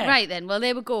 Yeah. Right then, well,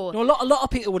 there we go. No, a lot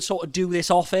of people would sort of do this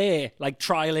off air, like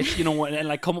trial it, and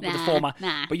like come up with the format.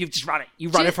 Nah. But you've just ran it. You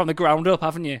ran it from the ground up,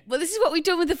 haven't you? Well, this is what we've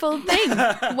done with the full thing.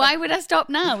 Why would I stop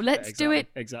now? Let's do it.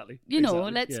 Exactly.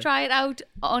 Let's try it out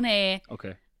on air.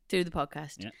 Okay. Through the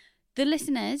podcast. Yeah. The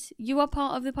listeners, you are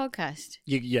part of the podcast.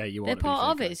 You are. They're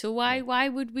part of it. So why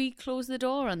would we close the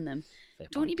door on them?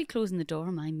 Don't you be closing the door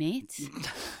on my mates.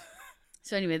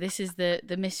 So anyway, this is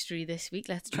the mystery this week.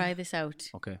 Let's try this out.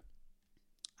 Okay.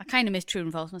 I kind of missed true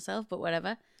and false myself, but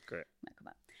whatever. Great.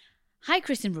 Hi,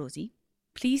 Chris and Rosie.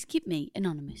 Please keep me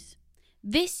anonymous.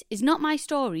 This is not my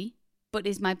story, but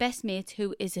is my best mate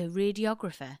who is a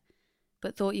radiographer,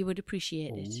 but thought you would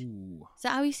appreciate it. Ooh. Is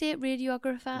that how you say it?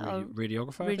 Radiographer? Or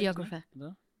radiographer? Radiographer.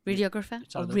 No? Radiographer?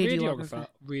 It's Or either radiographer?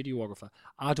 Radiographer.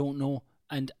 I don't know.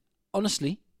 And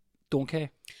honestly, don't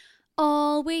care.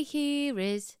 All we hear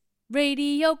is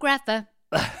radiographer.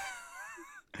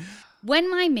 When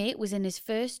my mate was in his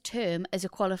first term as a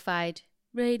qualified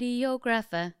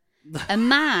radiographer, a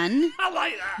man I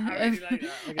like that. I really like that.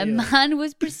 Okay, a man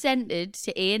was presented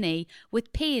to A&E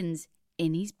with pains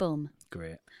in his bum.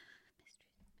 Great.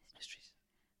 Mysteries.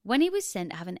 When he was sent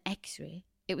to have an x-ray,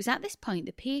 it was at this point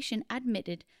the patient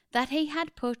admitted that he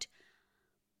had put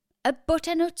a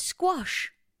butternut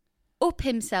squash up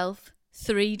himself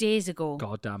 3 days ago.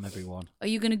 God damn everyone. Are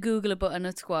you going to Google a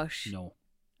butternut squash? No.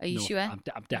 Are you sure? I'm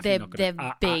definitely not going to.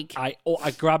 They're big.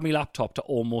 I grabbed my laptop to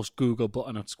almost Google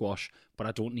butternut squash, but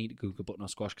I don't need to Google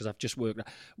butternut squash because I've just worked out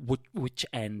which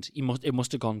end. It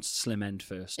must have gone slim end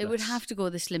first. It would have to go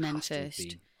the slim end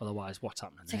first. Otherwise, what's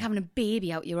happening? It's like having a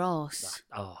baby out your arse.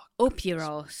 Oh, up your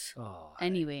arse. Oh,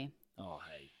 anyway. Hey. Oh,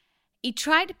 hey. He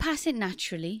tried to pass it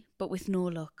naturally, but with no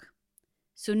luck.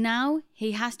 So now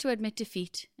he has to admit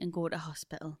defeat and go to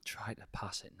hospital. Try to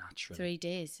pass it naturally. 3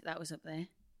 days. That was up there.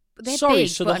 But they're Sorry, big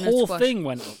so the butternut whole squash. thing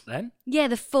went up then? Yeah,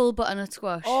 the full butternut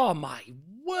squash. Oh my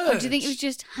word! Or do you think it was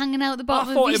just hanging out the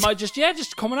bottom? I thought of it might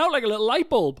just coming out like a little light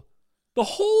bulb. The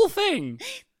whole thing.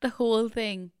 The whole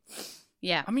thing.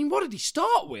 Yeah. I mean, what did he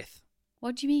start with?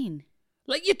 What do you mean?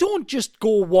 Like, you don't just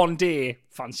go one day,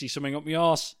 fancy something up my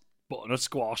arse, butternut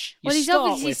squash. Well, he's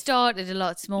obviously started a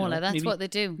lot smaller. That's what they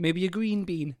do. Maybe a green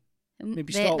bean.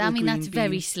 Maybe start with I mean, green that's very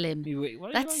bean. slim. Maybe,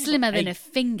 that's slimmer than a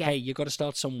finger. Hey, you got to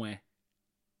start somewhere.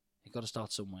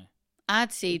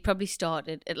 I'd say he probably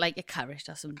started at like a carrot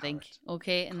or something,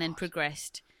 okay, and then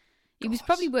progressed. He was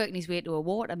probably working his way to a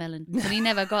watermelon, but he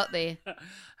never got there,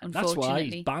 And that's why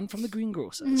he's banned from the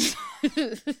greengrocers.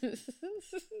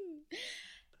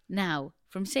 Now,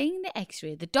 from seeing the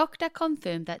x-ray, the doctor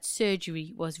confirmed that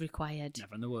surgery was required.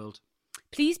 Never in the world.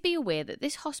 Please be aware that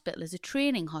this hospital is a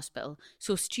training hospital,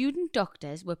 so student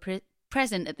doctors were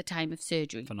present at the time of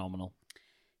surgery. Phenomenal.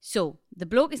 So, the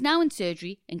bloke is now in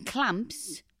surgery and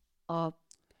clamps are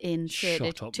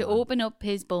inserted to open up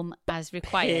his bum as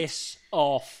required. Piss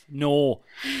off. No.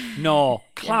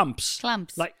 Clamps. Yeah.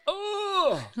 Clamps. Like,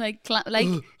 oh! Like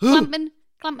clamping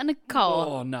a car.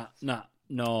 Oh, nah.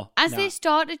 No. As they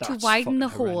started to widen the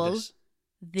hole,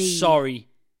 Sorry.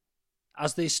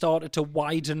 As they started to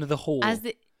widen the hole. As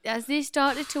they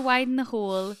started to widen the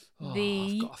hole,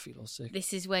 I've got to feel sick.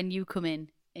 This is when you come in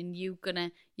and you're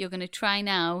gonna try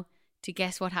now to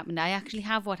guess what happened. I actually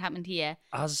have what happened here.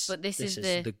 But this is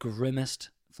the grimmest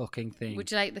fucking thing.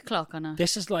 Would you like the clock or not?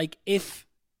 This is like if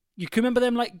you can remember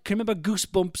them. Can you remember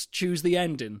Goosebumps Choose the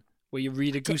Ending? where you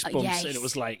read a Goosebumps yes. and it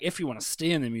was like, if you want to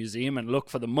stay in the museum and look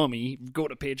for the mummy, go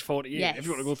to page 48. Yes. If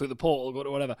you want to go through the portal, go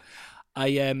to whatever.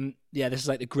 This is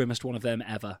like the grimmest one of them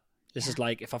ever. This is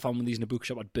like, if I found one of these in a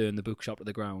bookshop, I'd burn the bookshop to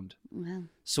the ground. Wow.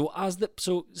 So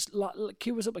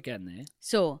cue us up again there.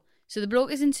 So the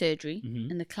bloke is in surgery,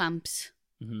 Mhm. and the clamps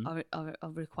Mhm. are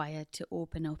required to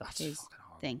open up That's his fucking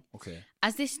horrible. thing. Okay.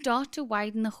 As they start to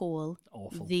widen the hole,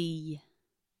 Awful.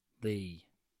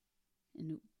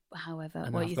 however,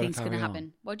 And what I've you gotta think's going to carry on.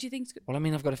 happen? What do you think's going? Well, I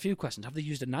mean, I've got a few questions. Have they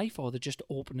used a knife, or are they just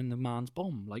opening the man's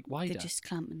bum like wider? They're just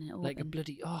clamping it open. like a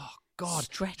bloody God!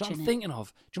 Stretching Do you know what I'm it. thinking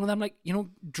of? Do you know them like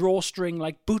drawstring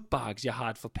like boot bags you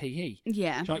had for PE?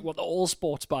 Yeah. Do you know, like what the All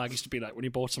Sports bag used to be like when you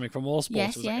bought something from All Sports?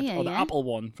 Yes, It was like yeah, or the yeah. Apple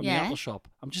one from the Yeah. Apple shop.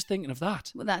 I'm just thinking of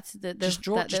that. Well, that's the Just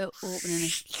draw- that they're just- opening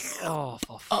it. Oh,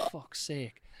 for fuck's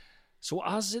sake! So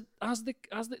as the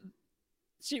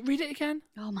see, read it again.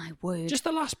 Oh my word! Just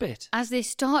the last bit. As they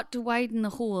start to widen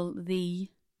the hole,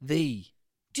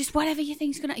 just whatever you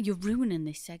think's gonna, you're ruining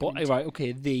this segment. But right,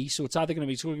 okay, so it's either going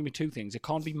to be two things. It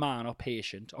can't be man or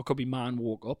patient, or it could be man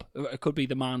woke up. It could be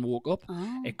the man woke up.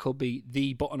 Oh. It could be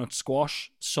the butternut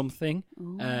squash something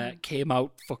came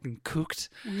out fucking cooked.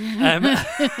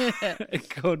 It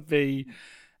could be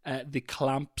the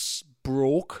clamps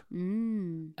broke.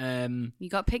 You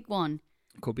got to pick one.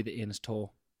 It could be the anus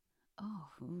toe. Oh,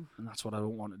 ooh. And that's what I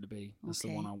don't want it to be. That's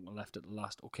Okay. the one I left at the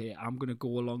last. Okay, I'm going to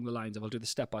go along the lines of, I'll do the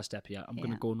step by step here. I'm going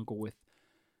Yeah. to go with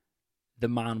the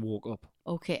man woke up.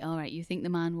 Okay, all right. You think the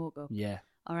man woke up? Yeah.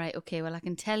 All right. Okay. Well, I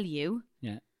can tell you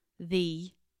Yeah.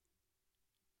 the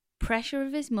pressure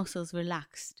of his muscles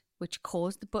relaxed, which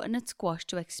caused the butternut squash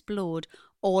to explode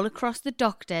all across the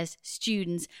doctors,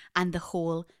 students, and the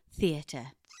whole theatre.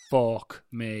 Fuck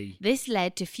me. This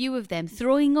led to few of them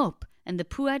throwing up, and the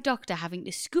poor doctor having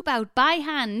to scoop out by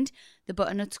hand the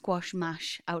butternut squash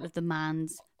mash out of the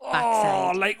man's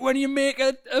backside. Oh, like when you make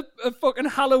a fucking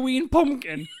Halloween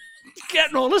pumpkin,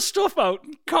 getting all the stuff out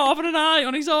and carving an eye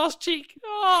on his arse cheek.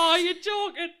 Oh, you're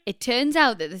joking. It turns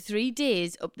out that the 3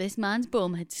 days up this man's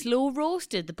bum had slow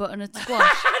roasted the butternut squash.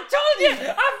 I told you.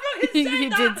 I fucking said You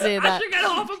that. did say that. I should get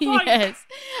half a point. Yes.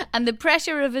 And the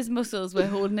pressure of his muscles were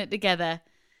holding it together.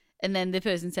 And then the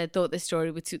person said, thought this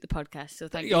story would suit the podcast. So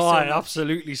thank you so it much.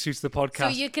 absolutely suits the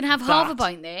podcast. So you can have half a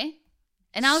point there.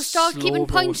 And I'll start Slow keeping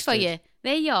points for roasted. you.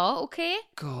 There you are, okay?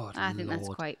 God, I think that's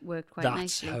Lord. worked quite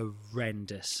That's nicely.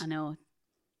 horrendous. I know.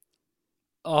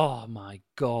 Oh my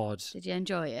God. Did you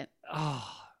enjoy it? Oh,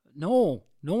 no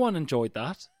one enjoyed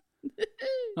that.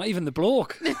 Not even the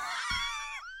bloke.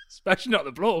 Especially not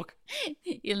the bloke.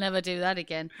 You'll never do that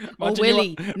again. Oh, Imagine you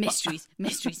Willie. were- Mysteries.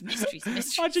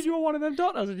 Imagine you were one of them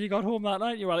doctors and you got home that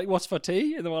night and you were like, what's for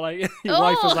tea? And they were like, your Oh.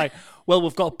 wife was like, well,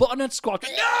 we've got butternut squash.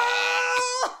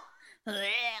 No!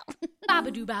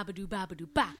 Babadoo, babadoo, babadoo,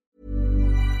 ba.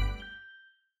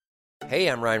 Hey,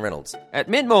 I'm Ryan Reynolds. At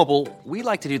Mint Mobile, we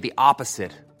like to do the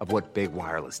opposite of what Big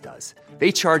Wireless does.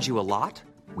 They charge you a lot,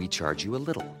 we charge you a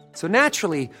little. So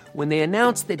naturally, when they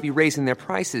announced they'd be raising their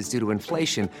prices due to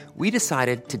inflation, we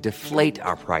decided to deflate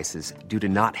our prices due to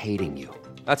not hating you.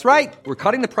 That's right. We're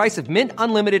cutting the price of Mint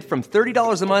Unlimited from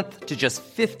 $30 a month to just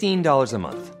 $15 a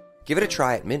month. Give it a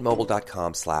try at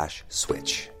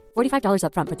mintmobile.com/switch. $45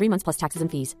 upfront for 3 months plus taxes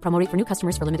and fees. Promo rate for new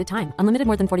customers for limited time. Unlimited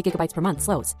more than 40 gigabytes per month.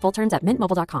 Slows full terms at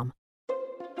mintmobile.com.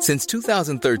 Since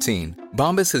 2013,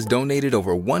 Bombas has donated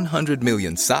over 100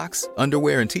 million socks,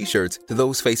 underwear, and T-shirts to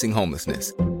those facing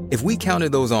homelessness. If we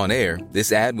counted those on air,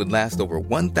 this ad would last over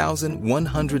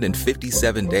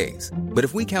 1,157 days. But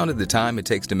if we counted the time it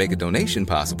takes to make a donation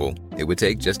possible, it would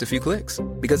take just a few clicks.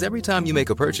 Because every time you make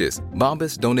a purchase,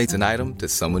 Bombas donates an item to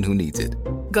someone who needs it.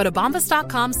 Go to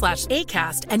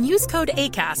bombas.com/ACAST and use code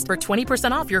ACAST for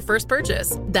 20% off your first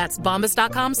purchase. That's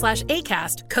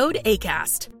bombas.com/ACAST, code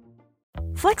ACAST.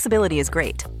 Flexibility is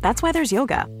great. That's why there's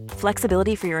yoga.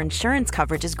 Flexibility for your insurance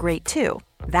coverage is great too.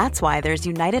 That's why there's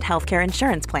United Healthcare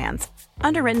Insurance Plans.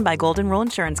 Underwritten by Golden Rule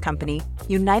Insurance Company,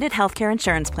 United Healthcare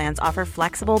Insurance Plans offer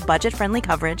flexible, budget-friendly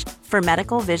coverage for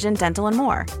medical, vision, dental, and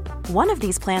more. One of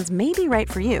these plans may be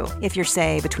right for you if you're,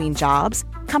 say, between jobs,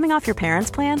 coming off your parents'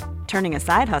 plan, turning a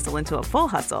side hustle into a full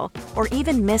hustle, or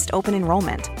even missed open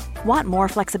enrollment. Want more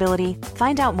flexibility?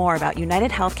 Find out more about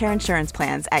United Healthcare Insurance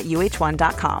Plans at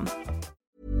uh1.com.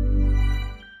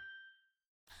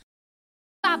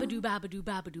 Babadoo, babadoo,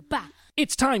 babadoo, ba.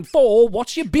 It's time for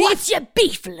What's Your Beef? What's your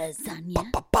beef, lasagna?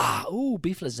 Oh,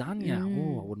 beef lasagna.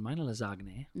 Oh, I wouldn't mind a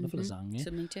lasagna. Love lasagna. So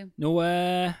me too. No,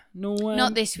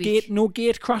 Not this week. No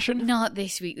gate crashing. Not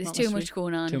this week. There's Not too this much week.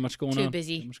 going on. Too much going Too on.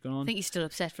 busy. Too much going on. I think he's still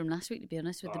upset from last week, to be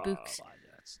honest, with the books.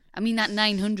 I mean, that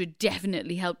 900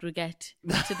 definitely helped her get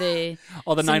to the...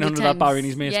 Or the 900 that Barry and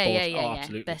his mates bought. Yeah.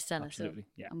 Absolutely. Bestseller. Absolutely.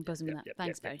 So I'm buzzing with that.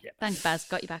 Thanks, Barry. Yeah. Thanks, Baz.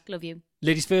 Got you back. Love you.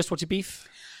 Ladies first, what's your beef?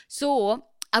 So,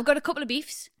 I've got a couple of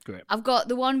beefs. Great. I've got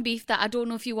the one beef that I don't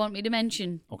know if you want me to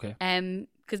mention. Okay.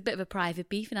 Because a bit of a private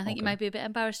beef, and I think you might be a bit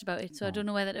embarrassed about it, so I don't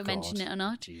know whether to mention it or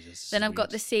not. Jesus, then I've got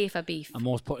the safer beef. I'm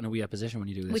always put in a weird position when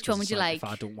you do this. Which one would you like? If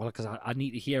I don't, because I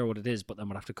need to hear what it is, but then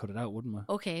we'd have to cut it out, wouldn't we?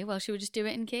 Okay, well, should we just do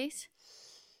it in case?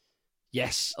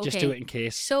 Yes, okay. just do it in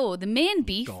case. So, the main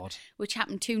beef, which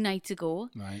happened 2 nights ago,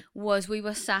 was we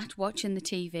were sat watching the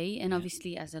TV, and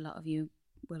obviously, as a lot of you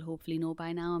will hopefully know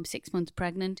by now, I'm 6 months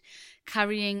pregnant,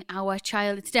 carrying our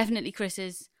child. It's definitely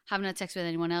Chris's. Haven't had sex with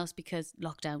anyone else because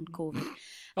lockdown, COVID.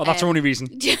 Oh, that's the only reason.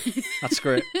 That's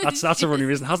great. That's the only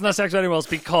reason. Hasn't had sex with anyone else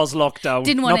because lockdown.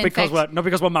 Didn't want not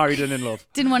because we're married and in love.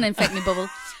 Didn't want to infect my bubble.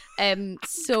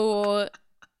 So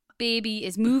baby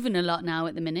is moving a lot now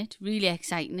at the minute. Really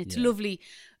exciting. It's lovely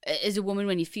as a woman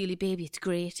when you feel your baby. It's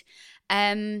great.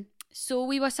 So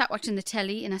we were sat watching the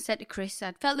telly, and I said to Chris,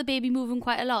 I'd felt the baby moving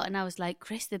quite a lot, and I was like,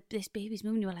 Chris, this baby's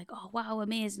moving. You were like, oh wow,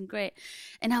 amazing, great.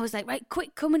 And I was like, right,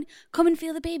 quick, come and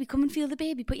feel the baby,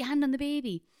 put your hand on the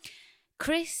baby.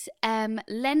 Chris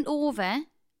leant over,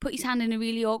 put his hand in a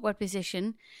really awkward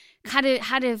position, had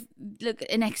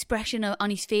an expression on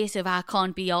his face of I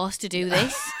can't be asked to do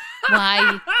this.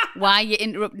 Why you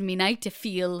interrupting me now to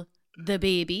feel the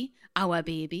baby, our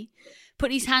baby.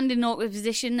 Put his hand in an awkward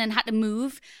position, then had to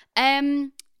move.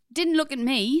 Didn't look at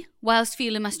me whilst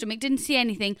feeling my stomach, didn't see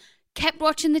anything. Kept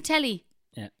watching the telly.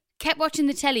 Yeah. Kept watching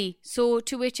the telly. So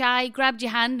to which I grabbed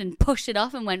your hand and pushed it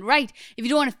off and went, right, if you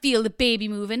don't want to feel the baby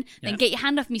moving, then get your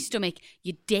hand off me stomach,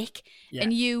 you dick. Yeah.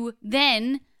 And you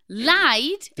then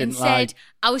lied and said,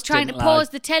 I was trying to pause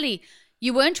the telly.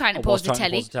 You weren't trying to pause the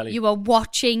telly. You were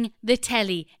watching the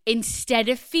telly instead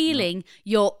of feeling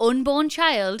your unborn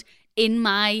child in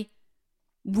my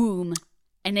womb,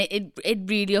 and it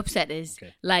really upset us.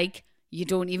 Okay. Like, you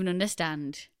don't even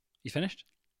understand. You finished?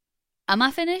 Am I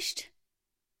finished?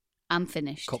 I'm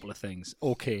finished. Couple of things.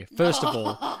 Okay, first of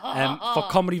all, for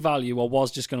comedy value, I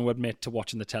was just going to admit to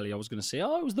watching the telly. I was going to say,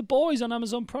 it was The Boys on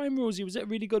Amazon Prime, Rosie. Was it a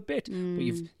really good bit? But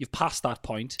you've passed that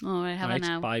point. Oh, I have I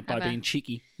now? By being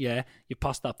cheeky. Yeah, you've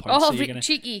passed that point. Oh, so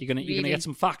cheeky. You're going to get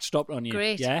some facts dropped on you.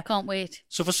 Great. Yeah? Can't wait.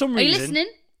 So for some reason, are you listening?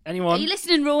 Anyone? Are you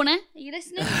listening, Rona? Are you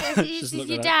listening? This is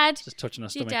your dad. Just touching our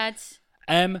stomach. Your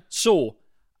dad's. So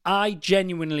I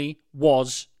genuinely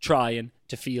was trying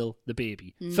to feel the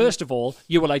baby. First of all,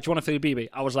 you were like, do you want to feel the baby?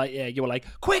 I was like, yeah. You were like,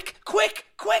 quick.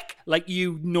 Like,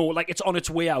 like it's on its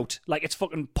way out. Like it's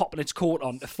fucking popping its coat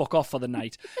on to fuck off for the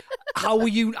night. How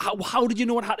did you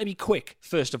know it had to be quick,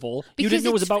 first of all? Because you didn't know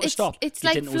it was about to stop. It's you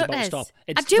like didn't know it was about to stop.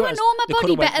 I do know my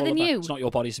body better than you. It's not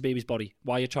your body, it's the baby's body.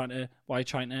 Why are you trying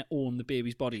to own the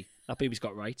baby's body? That baby's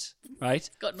got rights, right?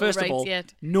 Got no first rights of all,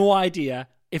 yet. No idea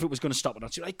if it was going to stop or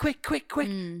not. So you're like, quick.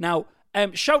 Now,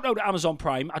 shout out to Amazon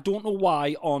Prime. I don't know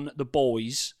why on The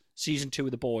Boys, season 2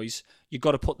 of The Boys, you've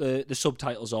got to put the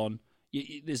subtitles on.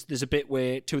 There's a bit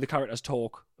where 2 of the characters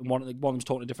talk, and one of them's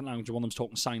talking a different language, and one of them's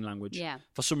talking sign language. Yeah.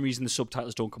 For some reason, the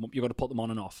subtitles don't come up. You've got to put them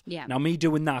on and off. Yeah. Now, me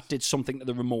doing that did something to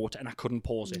the remote, and I couldn't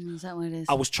pause it. Is that what it is?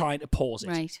 I was trying to pause it.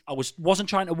 Right. I wasn't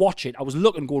trying to watch it. I was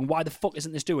looking, going, why the fuck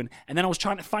isn't this doing? And then I was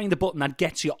trying to find the button that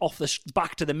gets you off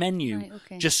back to the menu,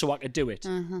 just so I could do it.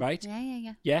 Right?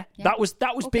 Yeah. That was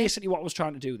basically what I was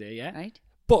trying to do there. Yeah. Right.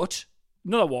 But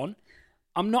another one,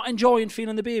 I'm not enjoying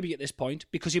feeling the baby at this point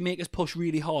because you make us push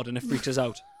really hard and it freaks us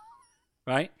out.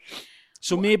 Right?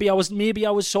 So maybe I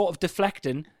was sort of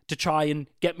deflecting to try and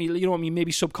get me, you know what I mean?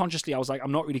 Maybe subconsciously I was like,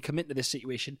 I'm not really committing to this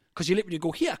situation. Because you literally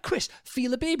go, here, Chris,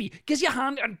 feel the baby. Gives your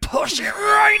hand and push it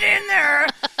right in there.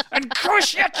 And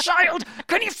crush your child.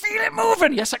 Can you feel it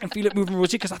moving? Yes, I can feel it moving,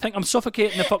 Rosie, because I think I'm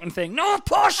suffocating the fucking thing. No,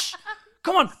 push.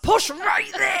 Come on, push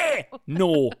right there.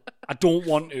 No, I don't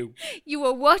want to. You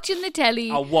were watching the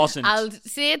telly. I wasn't. I'll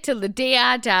say it till the day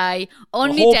I die. On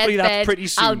my hopefully deathbed, that's pretty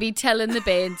soon. I'll be telling the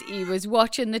band he was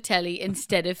watching the telly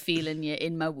instead of feeling you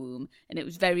in my womb. And it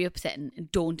was very upsetting.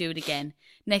 And don't do it again.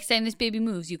 Next time this baby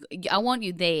moves, I want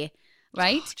you there,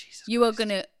 right? Oh, Jesus you are going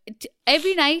to...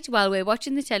 Every night while we're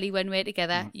watching the telly, when we're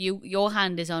together, your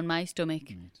hand is on my stomach,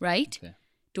 right? Okay.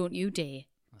 Don't you dare.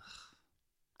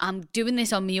 I'm doing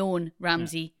this on my own,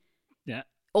 Ramsey. Yeah.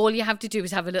 All you have to do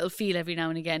is have a little feel every now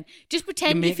and again. Just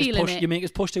pretend you're feeling it. You make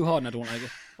us push too hard and I don't like it.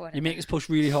 Whatever. You make us push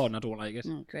really hard and I don't like it.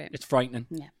 Oh, great. It's frightening.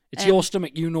 Yeah. It's your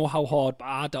stomach. You know how hard, but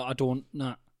I don't.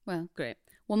 Nah. Well, great.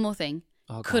 One more thing.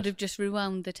 Oh, could have just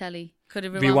rewound the telly. Could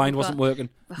have rewind wasn't working.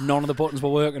 None of the buttons were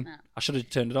working. No. I should have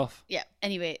turned it off. Yeah.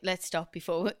 Anyway, let's stop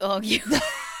before we argue.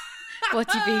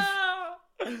 What's your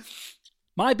beef?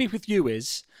 My beef with you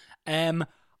is...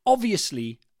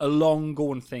 Obviously, a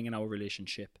long-going thing in our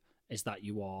relationship is that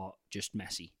you are just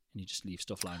messy and you just leave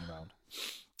stuff lying around.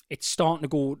 It's starting to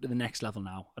go to the next level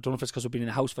now. I don't know if it's because we've been in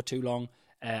the house for too long.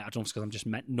 I don't know if it's because I'm just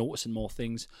noticing more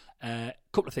things.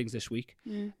 Couple of things this week.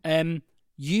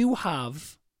 You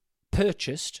have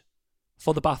purchased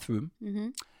for the bathroom.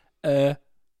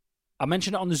 I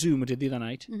mentioned it on the Zoom I did the other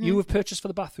night. You have purchased for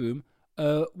the bathroom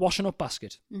a washing up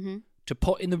basket to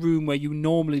put in the room where you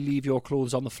normally leave your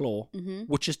clothes on the floor,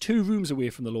 which is 2 rooms away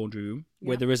from the laundry room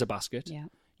where there is a basket. Yeah.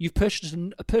 You've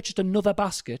purchased another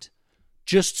basket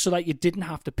just so that you didn't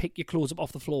have to pick your clothes up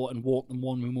off the floor and walk them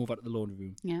one room over to the laundry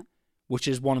room. Yeah. Which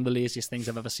is one of the laziest things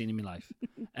I've ever seen in my life.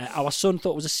 Our son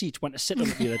thought it was a seat, went to sit on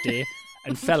it the other day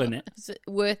and fell in it. Is it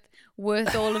worth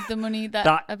all of the money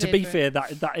that I to paid be for fair, it?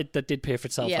 that did pay for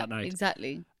itself Yeah, that night.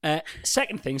 exactly.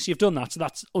 Second thing, so you've done that, so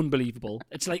that's unbelievable.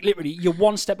 It's like literally you're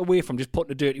one step away from just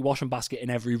putting a dirty washing basket in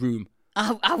every room.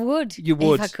 I would. You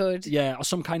would. If I could. Yeah, or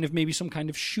some kind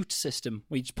of chute system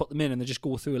where you just put them in and they just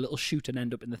go through a little chute and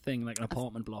end up in the thing like an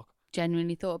apartment block.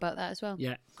 Genuinely thought about that as well.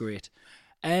 Yeah, great.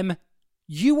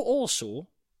 You also,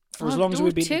 for as long as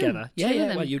we've been together.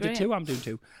 Yeah, well, you did 2, I'm doing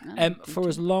 2. For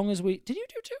as long as we... Did you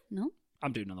do 2? No.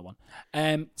 I'm doing another one.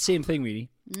 Same thing, really.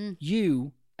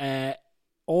 You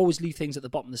always leave things at the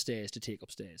bottom of the stairs to take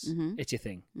upstairs. It's your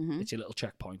thing. It's your little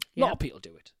checkpoint. A lot of people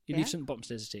do it. You leave something at the bottom of the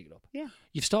stairs to take it up. Yeah.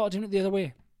 You've started doing it the other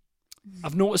way.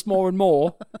 I've noticed more and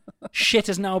more shit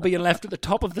is now being left at the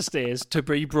top of the stairs to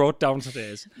be brought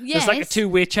downstairs. Yes. There's like a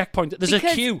 2-way checkpoint. There's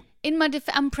Because a queue. In my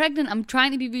I'm pregnant. I'm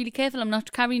trying to be really careful. I'm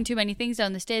not carrying too many things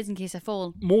down the stairs in case I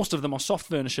fall. Most of them are soft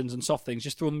furnishings and soft things.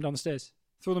 Just throw them down the stairs.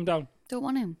 Throw them down. Don't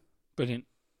want him. Brilliant.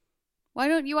 Why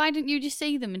don't you just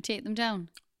see them and take them down?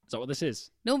 Is that what this is?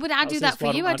 No, but I do that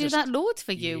for you. I do that loads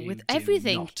for you with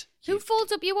everything. Not. Who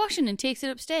folds up your washing and takes it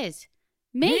upstairs?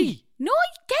 Me. No,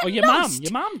 get Oh, your lost. mum.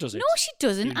 Your mum does it. No, she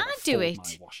doesn't. You never I do fold it.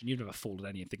 My washing. You've never folded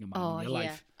anything in your Yeah.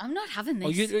 life. I'm not having this.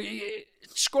 Oh, you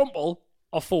scrumple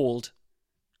or fold?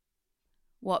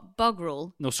 What, bog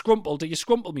roll? No, scrumple. Do you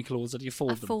scrumple me clothes or do you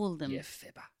fold I them? fold them. You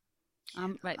fibber.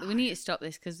 Right, we need to stop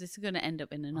this because this is going to end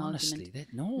up in an Honestly, argument.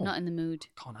 no. Not in the mood.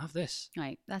 Can't have this.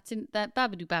 Right, that's in that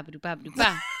babadoo babadoo babadoo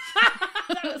ba.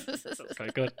 That's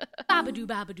very good. Babadoo,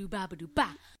 babadoo, babadoo,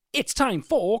 ba. It's time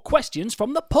for questions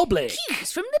from the public.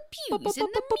 Pews from the pews in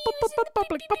the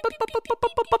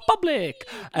Public.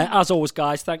 As always,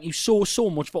 guys, thank you so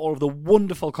much for all of the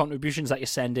wonderful contributions that you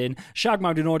send in.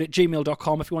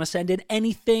 shagmountainoid@gmail.com if you want to send in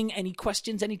anything, any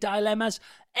questions, any dilemmas,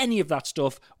 any of that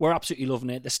stuff. We're absolutely loving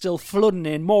it. They're still flooding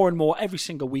in more and more every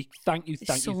single week. Thank you.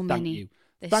 There's so many.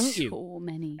 Thank you. So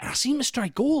many. And I seem to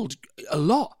strike gold a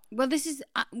lot. Well, this is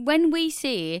when we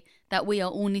say that we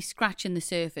are only scratching the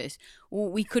surface.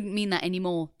 We couldn't mean that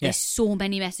anymore. Yeah. There's so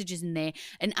many messages in there,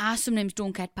 and I sometimes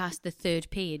don't get past the 3rd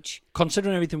page.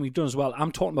 Considering everything we've done as well,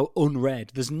 I'm talking about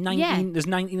unread. There's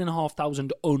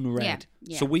 19,500 unread.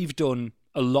 Yeah. So we've done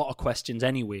a lot of questions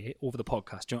anyway over the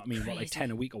podcast. Do you know what I mean? What, like Crazy. 10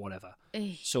 a week or whatever.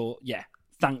 So yeah,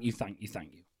 thank you.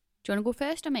 Do you want to go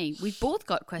first or me? We've both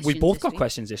got questions. We both got week.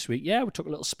 questions this week. Yeah, we took a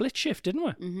little split shift, didn't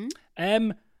we?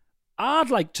 Mm-hmm. I'd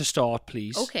like to start,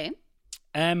 please. Okay.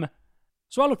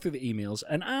 So I looked through the emails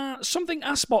and I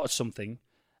spotted something.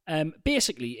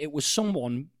 Basically, it was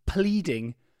someone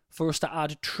pleading for us to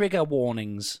add trigger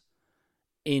warnings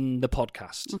in the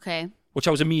podcast. Okay. Which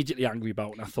I was immediately angry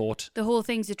about, and I thought... The whole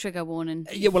thing's a trigger warning.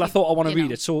 Yeah, well, I thought I want to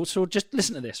read it, so just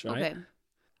listen to this, right? Okay.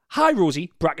 Hi,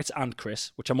 Rosie, brackets and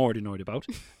Chris, which I'm already annoyed about.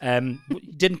 You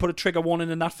didn't put a trigger warning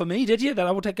in that for me, did you?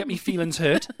 That would get me feelings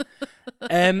hurt.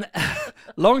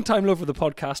 Long time love of the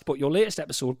podcast, but your latest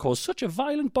episode caused such a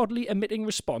violent bodily emitting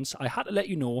response, I had to let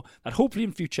you know that hopefully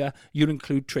in future you'll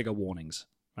include trigger warnings,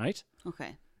 right?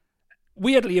 Okay.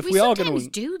 Weirdly, if we are going to... sometimes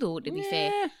do, though, to be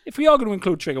fair. If we are going to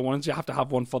include trigger warnings, you have to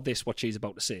have one for this, what she's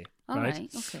about to say, All right?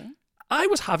 right, okay. I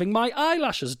was having my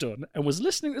eyelashes done and was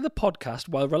listening to the podcast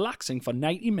while relaxing for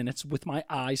 90 minutes with my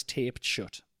eyes taped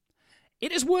shut.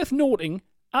 It is worth noting,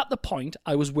 at the point,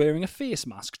 I was wearing a face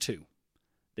mask too.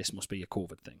 This must be a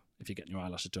COVID thing. If you're getting your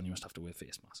eyelashes done, you must have to wear a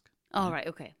face mask. All right,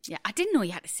 okay. Yeah, I didn't know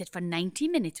you had to sit for 90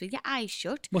 minutes with your eyes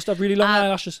shut. Must have really long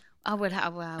eyelashes. I would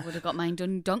have got mine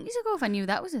done donkeys ago if I knew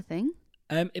that was a thing.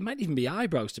 It might even be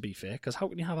eyebrows, to be fair, because how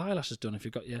can you have eyelashes done if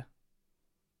you've got your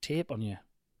tape on you?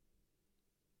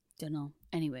 Don't know.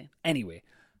 Anyway,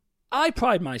 I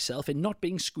pride myself in not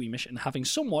being squeamish and having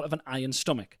somewhat of an iron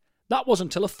stomach. That wasn't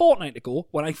until a fortnight ago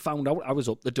when I found out I was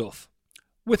up the duff.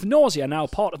 With nausea now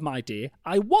part of my day,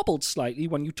 I wobbled slightly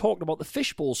when you talked about the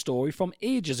fishbowl story from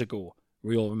ages ago.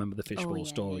 We all remember the fishbowl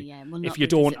story. Yeah. We'll if you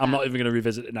don't, I'm not even going to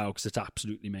revisit it now because it's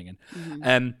absolutely minging.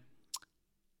 Mm-hmm.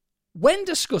 When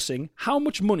discussing how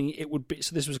much money it would be,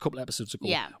 so this was a couple episodes ago.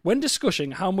 Yeah. When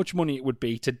discussing how much money it would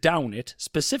be to down it,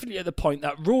 specifically at the point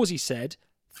that Rosie said,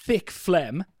 thick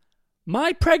phlegm,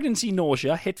 my pregnancy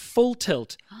nausea hit full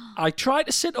tilt. I tried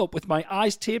to sit up with my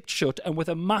eyes taped shut and with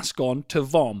a mask on to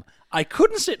vom. I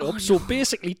couldn't sit up, so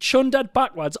basically chunded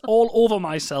backwards all over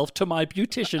myself to my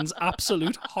beautician's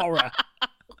absolute horror.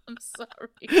 I'm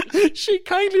sorry. She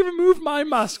kindly removed my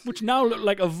mask, which now looked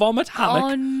like a vomit hammock.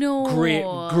 Oh,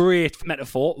 no. Great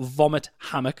metaphor. Vomit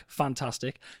hammock.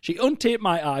 Fantastic. She untaped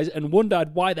my eyes and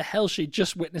wondered why the hell she'd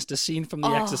just witnessed a scene from The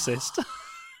Exorcist.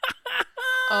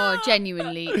 Oh,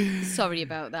 genuinely sorry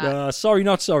about that. Sorry,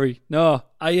 not sorry. No,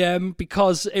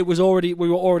 because we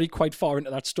were already quite far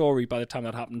into that story by the time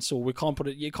that happened. So you can't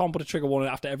put a trigger warning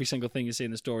after every single thing you say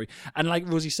in the story. And like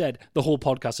Rosie said, the whole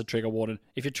podcast is a trigger warning.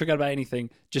 If you're triggered by anything,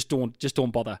 just don't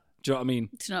bother. Do you know what I mean?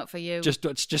 It's not for you.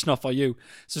 It's just not for you.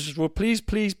 So just, well, please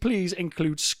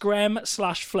include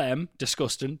screm/phlegm,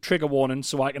 disgusting, trigger warning,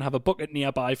 so I can have a bucket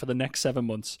nearby for the next 7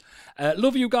 months.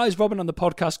 Love you guys, Robin, on the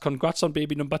podcast. Congrats on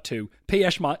baby number 2.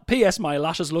 P.S. My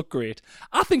lashes look great.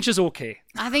 I think she's okay.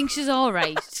 I think she's all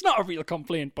right. It's not a real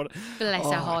complaint, but bless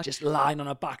her heart. Just lying on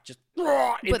her back, just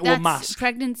but into that's a mask.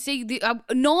 Pregnancy.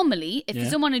 Normally, if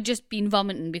someone had just been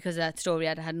vomiting because of that story,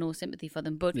 I'd had no sympathy for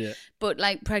them. But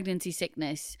like pregnancy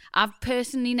sickness, I've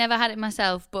personally never had it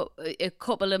myself, but a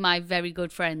couple of my very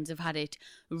good friends have had it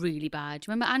really bad.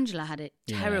 Remember Angela had it?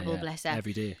 Terrible, bless her.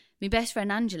 Every day. My best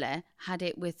friend Angela had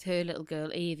it with her little girl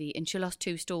Avie, and she lost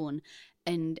 2 stone.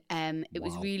 And it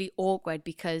was really awkward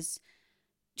because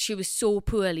she was so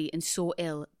poorly and so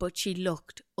ill, but she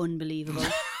looked unbelievable.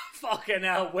 Fucking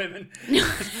hell, women.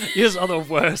 Yours are the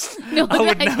worst. No, I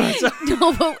would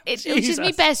no, but it was just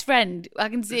my best friend. I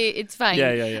can say it's fine.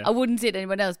 Yeah. I wouldn't say it to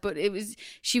anyone else, but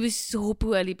she was so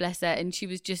poorly, bless her, and she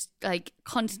was just like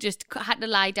just had to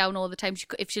lie down all the time.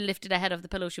 If she lifted her head off the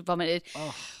pillow, she vomited.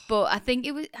 Oh. But I think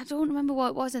I don't remember what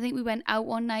it was. I think we went out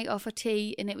one night off a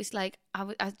tea, and it was like,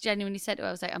 I genuinely said to her,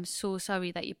 I was like, I'm so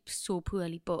sorry that you're so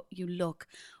poorly, but you look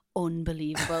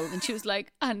unbelievable. And she was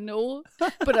like, I know,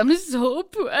 but I'm so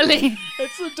poorly.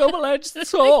 It's a double-edged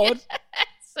sword.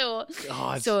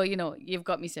 So you've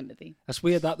got me sympathy. That's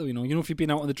weird that though, if you've been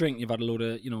out on the drink, you've had a load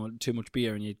of, too much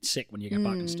beer and you're sick when you get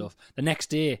back and stuff. The next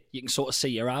day, you can sort of see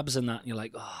your abs and that, and you're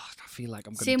like, oh, I feel like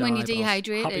I'm going to die. Same when you're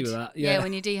dehydrated. Happy with that. Yeah,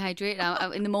 when you're dehydrated.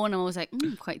 In the morning, I was like,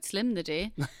 quite slim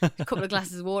today. A couple of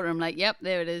glasses of water, I'm like, yep,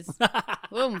 there it is.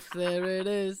 Oomph, there it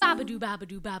is. Babadoo,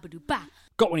 babadoo, babadoo, ba.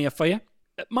 Got one here for you.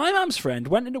 My mum's friend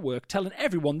went into work telling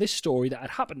everyone this story that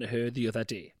had happened to her the other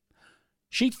day.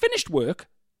 She'd finished work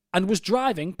and was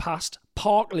driving past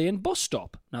Park Lane bus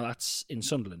stop. Now, that's in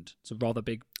Sunderland. It's a rather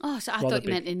big... Oh, so I thought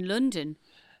you meant in London.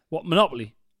 What,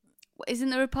 Monopoly?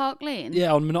 Isn't there a Park Lane?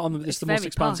 Yeah, it's the most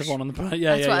expansive one on the planet.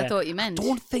 That's what I thought you meant. I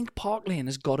don't think Park Lane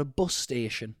has got a bus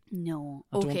station. No.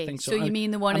 I don't think so. So you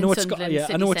mean the one in Sunderland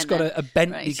City I know it's Centre. got a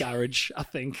Bentley garage, I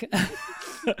think.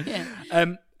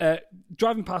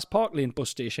 Driving past Park Lane bus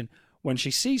station when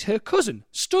she sees her cousin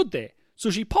stood there.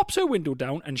 So she pops her window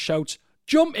down and shouts,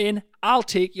 "Jump in, I'll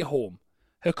take you home."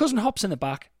 Her cousin hops in the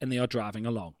back and they are driving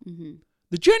along. Mm-hmm.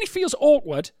 The journey feels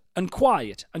awkward and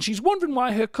quiet, and she's wondering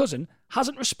why her cousin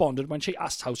hasn't responded when she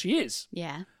asks how she is.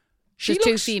 Yeah. She There's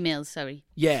looks, 2 females, sorry.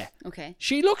 Yeah. Okay.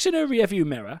 She looks in her rearview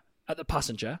mirror at the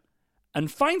passenger and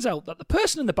finds out that the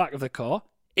person in the back of the car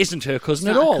isn't her cousin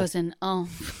It's at not all. a cousin. Oh.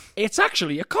 It's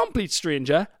actually a complete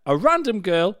stranger, a random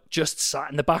girl just sat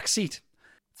in the back seat.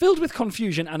 Filled with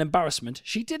confusion and embarrassment,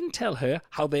 she didn't tell her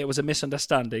how there was a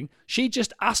misunderstanding. She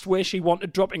just asked where she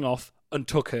wanted dropping off and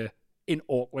took her in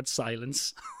awkward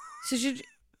silence. So she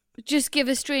just give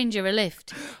a stranger a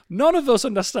lift? None of us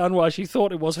understand why she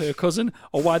thought it was her cousin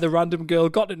or why the random girl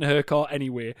got into her car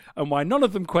anyway, and why none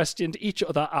of them questioned each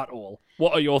other at all.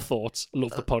 What are your thoughts?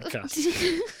 Love the podcast.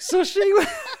 So she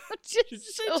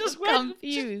just went,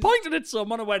 she pointed at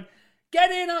someone and went,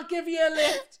 "Get in, I'll give you a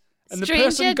lift." And Stranger the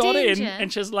person got danger. in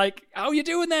and she's like, "How you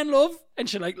doing then, love?" And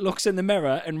she looks in the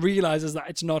mirror and realises that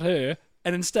it's not her.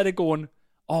 And instead of going,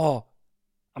 "Oh,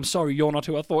 I'm sorry, you're not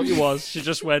who I thought you was," she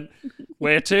just went,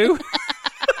 "Where to?"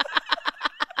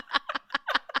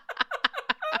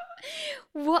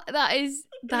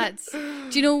 That's do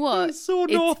you know what? It's so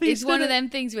northeast. It's one of them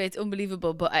things where it's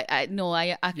unbelievable, but I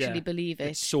actually believe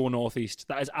it. It's so northeast.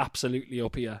 That is absolutely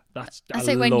up here. That's like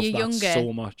I when love you're that younger.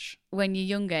 so much. When you're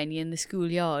younger and you're in the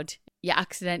schoolyard, you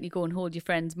accidentally go and hold your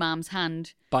friend's mum's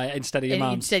hand Instead of your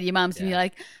mum's. and you're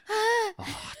like, ah.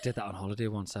 Oh, I did that on holiday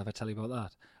once. Have I tell you about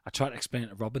that? I tried to explain it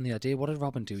to Robin the other day. What did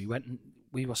Robin do? He went and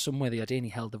we were somewhere the other day and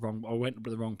he held went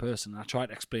with the wrong person. And I tried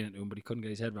to explain it to him, but he couldn't get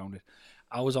his head around it.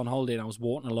 I was on holiday and I was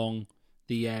walking along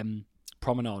the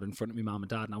promenade in front of my mum and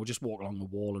dad, and I would just walk along the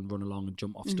wall and run along and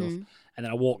jump off Mm-hmm. stuff. And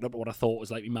then I walked up to what I thought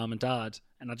was like my mum and dad,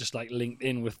 and I just like linked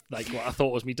in with like what I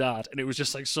thought was my dad, and it was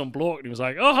just like some bloke, and he was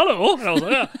like, "Oh, hello," and I was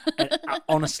like, "Yeah." And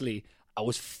honestly, I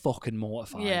was fucking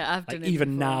mortified. Yeah, I've like, done it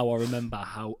even before. now, I remember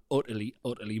how utterly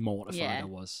mortified Yeah. I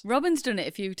was. Robin's done it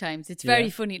a few times. It's very Yeah.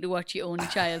 funny to watch your only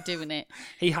child doing it.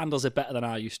 He handles it better than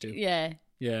I used to. Yeah.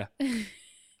 Yeah.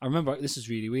 I remember, this is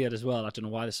really weird as well. I don't know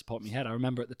why this is popped in my head. I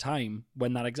remember at the time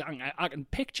when that exact, I can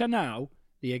picture now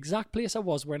the exact place I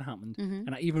was when it happened, Mm-hmm.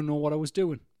 and I even know what I was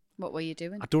doing. What were you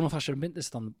doing? I don't know if I should admit to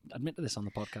this on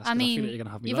the podcast. 'Cause I mean, feel like you're gonna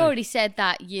have me you've live. already said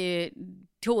that you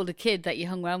told a kid that you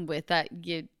hung around with that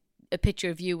a picture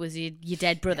of you was your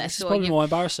dead brother. This is so probably you, more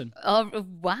embarrassing. oh,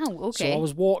 wow, okay. So I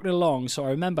was walking along, so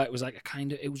I remember it was like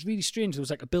it was really strange. There was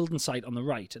like a building site on the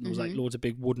right, and there was Mm-hmm. like loads of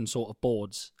big wooden sort of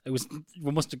boards. It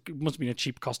must have been a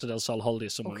cheap Costa del Sol holiday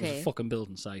somewhere. It was Okay. a fucking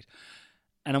building site.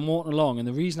 And I'm walking along, and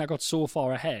the reason I got so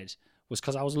far ahead was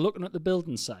because I was looking at the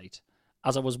building site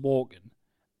as I was walking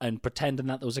and pretending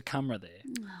that there was a camera there.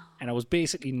 And I was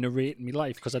basically narrating my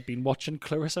life because I'd been watching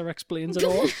Clarissa Explains It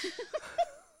All.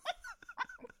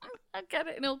 I get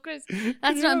it, no, Chris.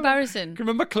 That's not embarrassing. Can you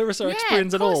remember Clarissa Yeah,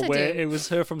 Explains of It All, course I where do. it was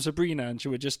her from Sabrina and she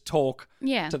would just talk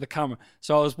Yeah. to the camera.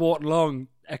 So I was walking along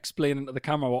explaining to the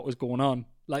camera what was going on.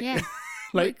 Like, Yeah.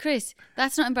 like Chris,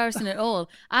 that's not embarrassing at all.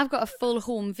 I've got a full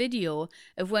home video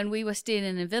of when we were staying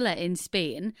in a villa in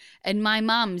Spain, and my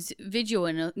mum's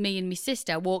videoing me and my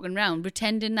sister walking around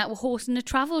pretending that we're hosting a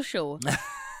travel show.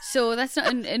 So that's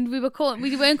not, and we weren't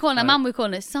calling her mum, we were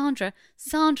calling her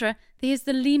Sandra, there's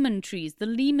the lemon trees. The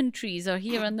lemon trees are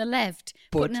here on the left.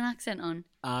 But- putting an accent on.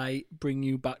 I bring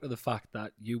you back to the fact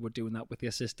that you were doing that with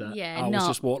your sister. Yeah, I was no,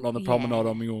 just walking on the yeah. promenade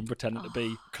on my own, pretending to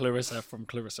be Clarissa from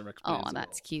Clarissa Explains Oh, It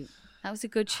that's All. cute. That was a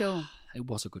good show. It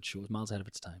was a good show. It was miles ahead of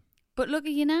its time. But look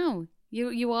at you now.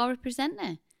 You are a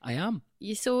presenter. I am.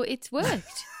 So it's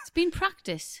worked. It's been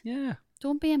practice. Yeah.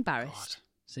 Don't be God. embarrassed.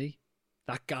 See?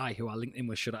 That guy who I linked in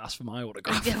with should have asked for my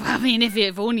autograph. I mean,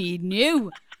 if only you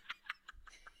knew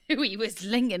who he was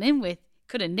linking in with,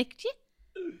 could have nicked you.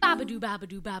 Babadoo,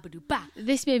 babadoo, babadoo, ba.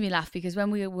 This made me laugh because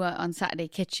when we were on Saturday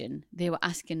Kitchen, they were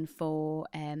asking for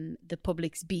the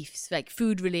public's beefs, like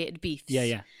food-related beefs. Yeah,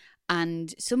 yeah.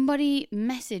 And somebody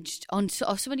messaged on,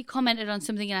 or somebody commented on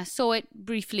something, and I saw it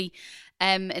briefly,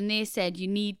 and they said you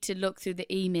need to look through the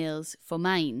emails for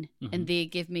mine, and they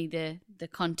give me the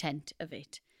content of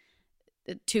it,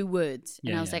 the 2 words,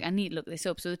 and Yeah, I was yeah. like, I need to look this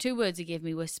up. So the 2 words he gave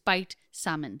me were spiked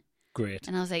salmon. Great.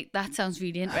 And I was like, that sounds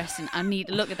really interesting. I need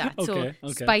to look at that. So, Okay,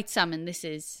 okay. spiked salmon, this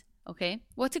is, okay.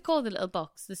 What's it called, the little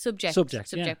box? The subject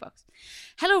yeah. box.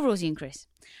 Hello, Rosie and Chris.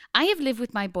 I have lived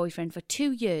with my boyfriend for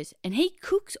 2 years, and he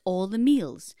cooks all the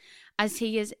meals, as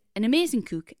he is an amazing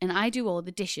cook, and I do all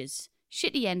the dishes.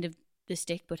 Shitty end of the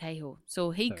stick, but hey-ho.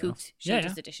 So he Fair cooks, enough. she Yeah,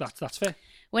 does yeah. the dishes. That's fair.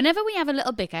 Whenever we have a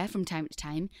little bicker from time to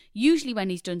time, usually when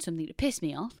he's done something to piss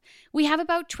me off, we have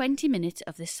about 20 minutes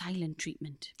of the silent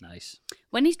treatment. Nice.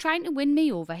 When he's trying to win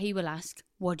me over, he will ask,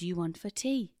 "What do you want for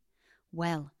tea?"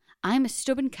 Well, I'm a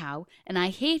stubborn cow and I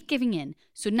hate giving in,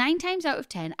 so 9 times out of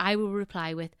 10 I will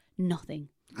reply with nothing,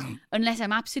 unless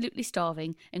I'm absolutely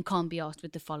starving and can't be asked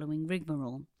with the following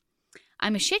rigmarole.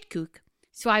 I'm a shit cook,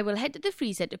 so I will head to the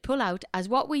freezer to pull out as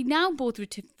what we now both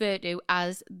refer to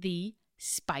as the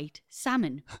spiked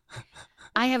salmon.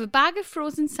 I have a bag of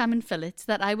frozen salmon fillets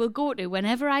that I will go to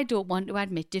whenever I don't want to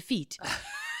admit defeat.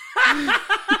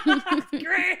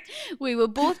 Great. We will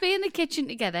both be in the kitchen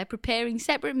together preparing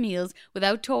separate meals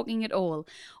without talking at all.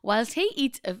 Whilst he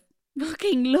eats a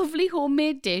fucking lovely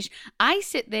homemade dish, I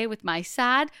sit there with my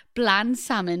sad, bland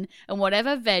salmon and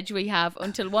whatever veg we have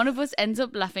until one of us ends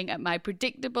up laughing at my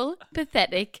predictable,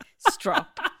 pathetic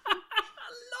strop.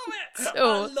 So,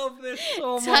 I love this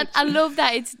so so much. I love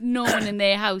that it's known in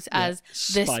their house as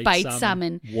the spiked spiked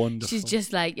salmon. salmon. Wonderful. She's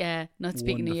just like, yeah, not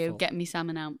speaking to you, Wonderful. getting me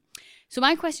salmon out. So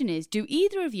my question is, do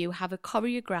either of you have a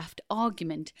choreographed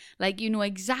argument? Like you know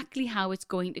exactly how it's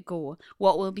going to go,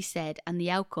 what will be said and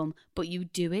the outcome, but you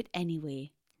do it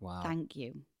anyway. Wow. Thank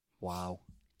you. Wow.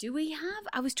 Do we have?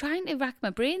 I was trying to rack my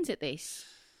brains at this.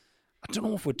 I don't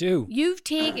know if we do. You've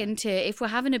taken to, if we're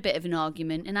having a bit of an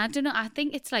argument, and I don't know, I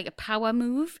think it's like a power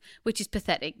move, which is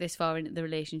pathetic this far into the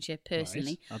relationship,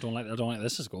 personally. Right. I don't like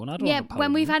this is going. I don't Yeah, have a power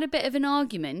when we've move. had a bit of an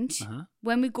argument, Uh-huh.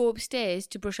 when we go upstairs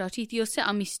to brush our teeth, you'll sit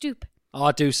on me stoop. Oh,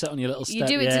 I do sit on your little step. You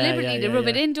do it Yeah, deliberately yeah, to yeah, rub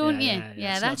it yeah. in, don't you? Yeah,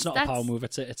 Yeah, it's not a power that's- move.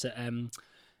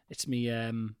 It's me.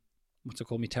 What's it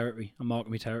called? Me territory. I'm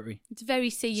marking me territory. It's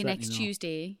very see you Just letting next you know.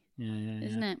 Tuesday, Yeah.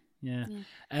 isn't it?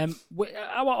 Yeah.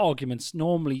 Our arguments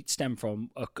normally stem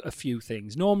from a few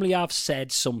things. Normally, I've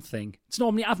said something.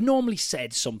 I've normally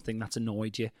said something that's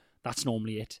annoyed you. That's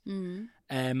normally it. Mm.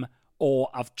 or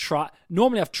I've tried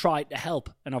to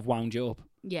help and I've wound you up.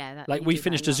 Yeah, that, like we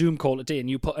finished a Zoom call today and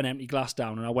you put an empty glass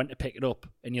down and I went to pick it up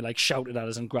and you like shouted at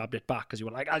us and grabbed it back because you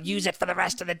were like, I'll use it for the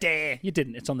rest of the day. You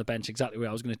didn't. It's on the bench exactly where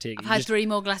I was going to take it. I've had 3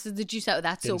 more glasses of juice out of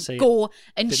that, so Didn't go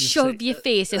and shove your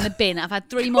face in the bin. I've had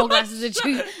 3 more glasses of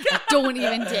juice. I don't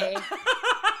even dare.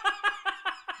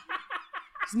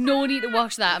 There's no need to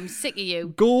wash that. I'm sick of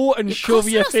you. Go and shove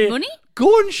your face. Money?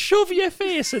 Go and shove your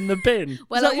face in the bin.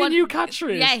 Well, Is that your new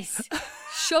catchphrase? Yes.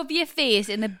 Shove your face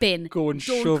in the bin. Go and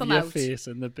Don't shove come your out. face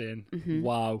in the bin. Mm-hmm.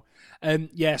 Wow.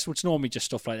 Yes, it's normally just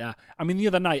stuff like that. I mean, the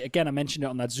other night, again, I mentioned it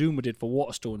on that Zoom we did for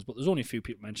Waterstones, but there's only a few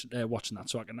people watching that,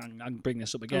 so I can bring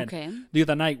this up again. Okay. The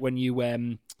other night when you were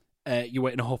in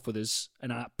a huff with us,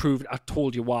 and I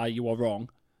told you why you were wrong.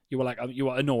 You were like, you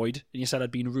were annoyed, and you said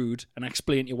I'd been rude, and I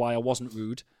explained to you why I wasn't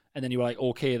rude, and then you were like,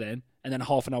 okay then. And then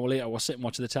half an hour later, I was sitting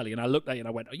watching the telly, and I looked at you and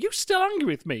I went, are you still angry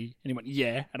with me? And you went,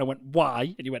 yeah. And I went,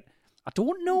 why? And you went, I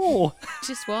don't know.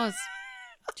 Just was.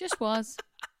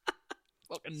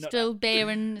 Still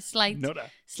bearing a slight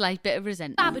bit of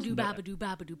resentment. Babadoo, babadoo,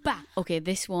 babadoo, ba. Okay,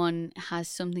 this one has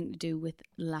something to do with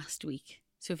last week.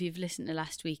 So if you've listened to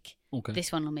last week,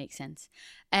 this one will make sense.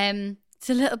 It's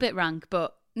a little bit rank,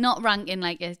 but not rank in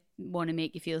like a want to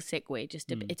make you feel sick way.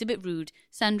 Just it's a bit rude.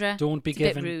 Sandra, don't be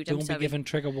giving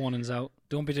trigger warnings out.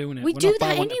 Don't be doing it. We do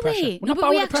that anyway. No,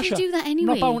 but we actually do that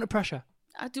anyway. Not bowing to pressure.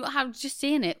 I was just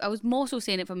saying it. I was more so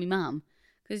saying it for my mum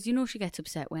because you know she gets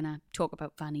upset when I talk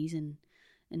about fannies and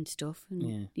stuff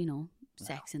and you know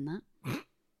sex and that.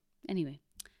 Anyway,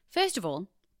 first of all,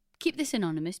 keep this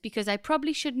anonymous because I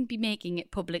probably shouldn't be making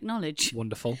it public knowledge.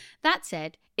 Wonderful. That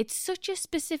said, it's such a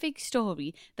specific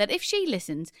story that if she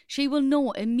listens, she will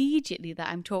know immediately that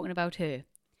I'm talking about her.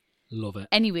 Love it.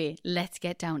 Anyway, let's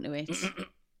get down to it.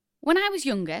 When I was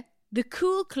younger, the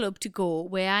cool club to go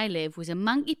where I live was a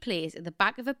manky place at the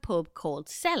back of a pub called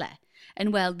Cellar.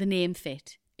 And well, the name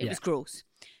fit. It was gross.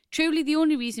 Truly, the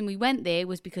only reason we went there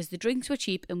was because the drinks were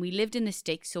cheap and we lived in the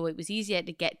sticks, so it was easier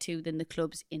to get to than the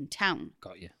clubs in town.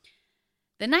 Got you.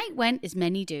 The night went as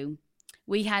many do.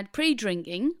 We had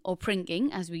pre-drinking, or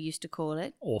prinking, as we used to call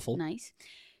it. Awful. Nice.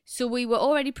 So we were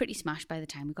already pretty smashed by the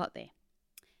time we got there.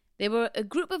 There were a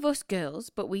group of us girls,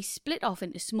 but we split off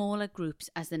into smaller groups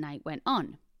as the night went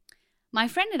on. My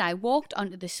friend and I walked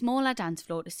onto the smaller dance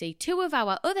floor to see 2 of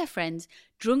our other friends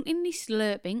drunkenly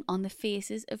slurping on the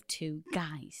faces of 2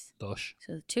 guys. Gosh.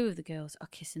 So 2 of the girls are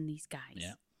kissing these guys.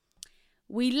 Yeah.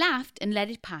 We laughed and let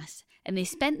it pass, and they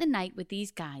spent the night with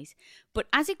these guys. But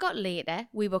as it got later,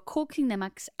 we were coaxing them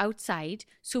outside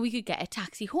so we could get a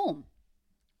taxi home.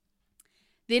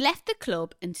 They left the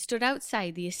club and stood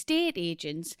outside the estate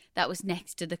agents that was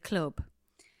next to the club.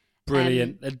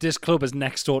 Brilliant. This club is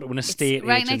next door to an estate agent.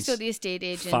 Right next door to the estate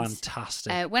agents.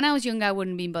 Fantastic. When I was younger, I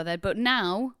wouldn't have been bothered. But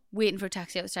now, waiting for a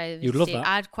taxi outside of the You'd estate, love that.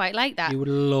 I'd quite like that. You would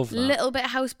love that. Little bit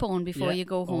of house porn before you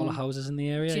go home. All the houses in the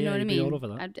area. Do you know what I you'd be mean? all over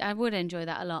that. I would enjoy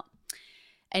that a lot.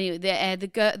 Anyway,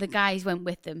 the guys went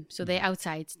with them, so they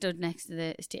stood next to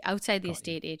the outside the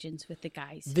estate agents with the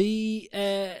guys. The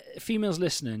females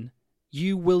listening,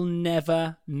 you will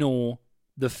never know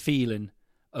the feeling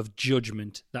of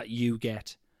judgment that you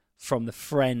get from the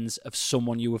friends of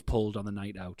someone you have pulled on the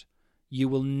night out. You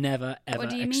will never, ever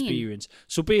experience.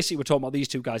 So basically, we're talking about these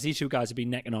 2 guys. These 2 guys have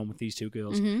been necking on with these 2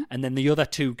 girls. Mm-hmm. And then the other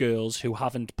 2 girls who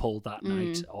haven't pulled that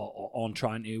night or aren't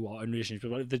trying to or in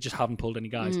relationships, they just haven't pulled any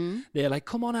guys. They're like,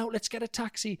 come on out, let's get a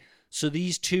taxi. So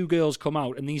these 2 girls come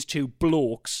out and these 2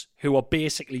 blokes who are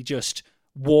basically just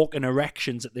walking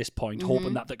erections at this point,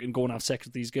 hoping that they can go and have sex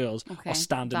with these girls, are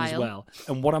standing as well.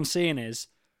 And what I'm saying is,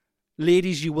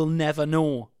 ladies, you will never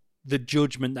know the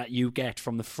judgment that you get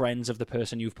from the friends of the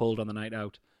person you've pulled on the night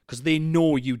out, because they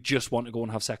know you just want to go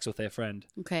and have sex with their friend.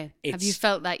 Okay. Have you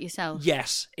felt that yourself?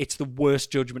 Yes. It's the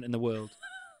worst judgment in the world.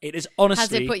 It is honestly...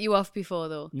 Has it put you off before,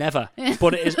 though? Never.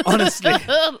 But it is honestly...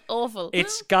 awful.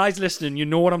 It's, guys listening, you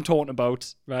know what I'm talking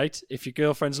about, right? If your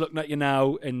girlfriend's looking at you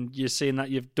now and you're saying that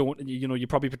you don't, you know, you're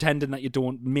probably pretending that you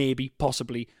don't, maybe,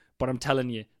 possibly, but I'm telling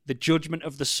you, the judgment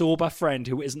of the sober friend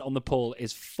who isn't on the pull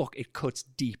is it cuts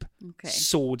deep. Okay.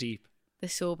 So deep. The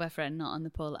sober friend not on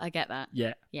the pull. I get that.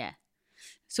 Yeah. Yeah.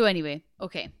 So anyway,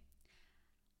 okay.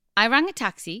 I rang a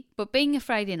taxi, but being a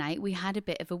Friday night, we had a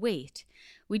bit of a wait.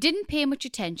 We didn't pay much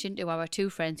attention to our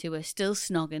 2 friends who were still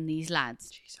snogging these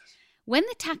lads. Jesus. When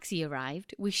the taxi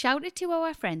arrived, we shouted to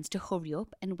our friends to hurry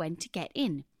up and went to get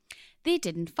in. They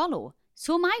didn't follow,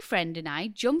 so my friend and I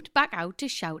jumped back out to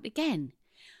shout again.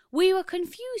 We were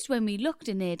confused when we looked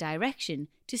in their direction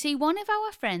to see one of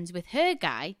our friends with her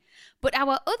guy, but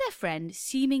our other friend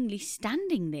seemingly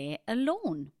standing there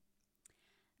alone.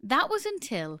 That was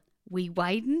until we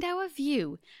widened our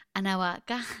view and our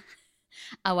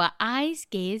Our eyes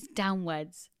gazed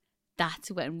downwards.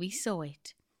 That's when we saw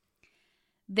it.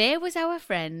 There was our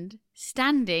friend,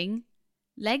 standing,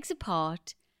 legs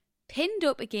apart, pinned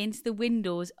up against the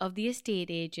windows of the estate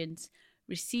agents,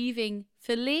 receiving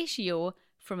fellatio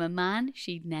from a man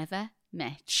she'd never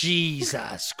met.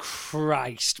 Jesus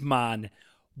Christ, man.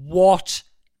 What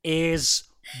is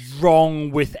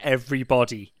wrong with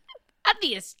everybody? At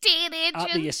the estate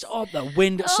agents. At the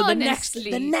window. So Honestly.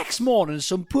 the next morning,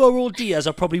 some poor old dears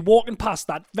are probably walking past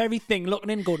that very thing, looking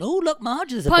in, going, "Oh, look,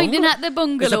 Marge, there's a Pointing bungalow. at the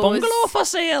bungalows. There's a bungalow for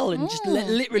sale." And just Oh,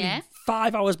 literally yeah.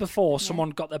 5 hours before, someone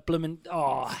got their blooming.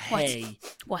 Oh, hey.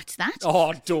 What's that?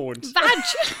 Oh, don't. Vag.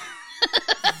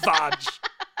 Vag.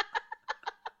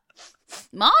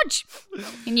 Marge,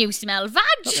 can you smell vag?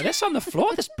 Look at this on the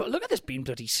floor. Look at this being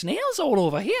bloody snails all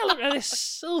over here. Look at this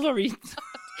silvery.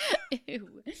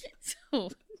 Ew. So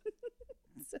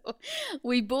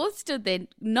we both stood there,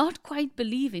 not quite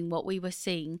believing what we were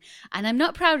seeing. And I'm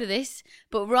not proud of this,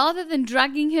 but rather than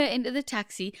dragging her into the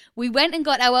taxi, we went and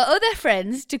got our other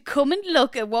friends to come and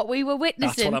look at what we were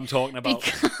witnessing. That's what I'm talking about.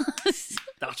 Because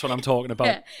That's what I'm talking about.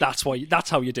 Yeah. That's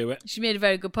how you do it. she made a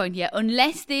very good point here.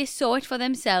 Unless they saw it for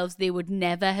themselves, they would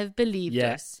never have believed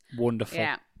us. Wonderful.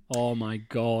 Yeah. Oh my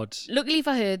God. Luckily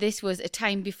for her, this was a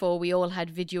time before we all had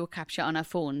video capture on our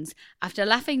phones. After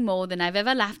laughing more than I've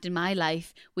ever laughed in my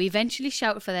life, we eventually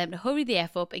shouted for them to hurry the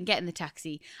F up and get in the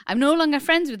taxi. I'm no longer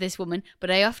friends with this woman, but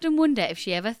I often wonder if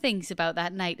she ever thinks about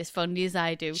that night as fondly as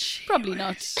I do. Probably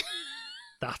not.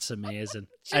 That's amazing.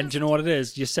 And do you know what it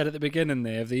is? You said at the beginning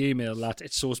there of the email that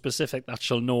it's so specific that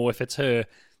she'll know if it's her.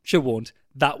 She won't.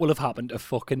 That will have happened to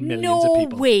fucking millions of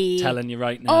people. No way. Telling you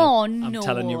right now. Oh, no. I'm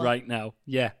telling you right now.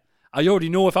 Yeah. I already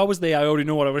know if I was there, I already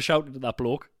know what I would have shouted at that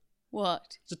bloke.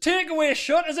 What? It's a takeaway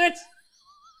shot, is it?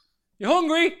 You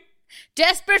hungry?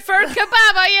 Desperate for a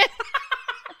kebab, are you?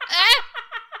 Eh?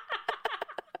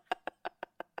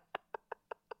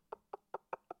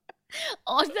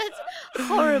 Oh, that's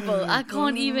horrible. I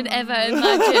can't even ever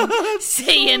imagine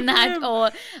seeing that.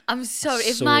 Or I'm sorry.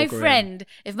 If So my grim.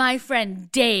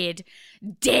 friend dared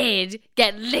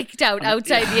get licked out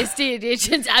outside the estate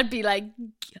agents, I'd be like,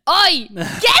 "Oi,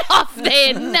 get off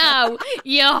there now.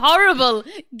 You're horrible.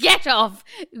 Get off.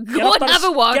 Go and have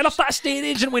a watch." Get off that estate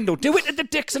agent window. Do it at the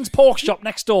Dixon's pork shop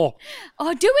next door.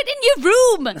 Oh, do it in your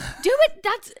room. Do it.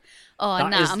 That's... Oh,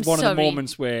 That nah, is I'm one sorry. of the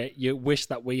moments where you wish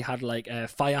that we had like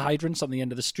fire hydrants on the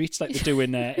end of the streets, like they do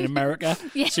in America.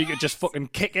 Yeah. So you could just fucking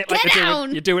kick it, like Get you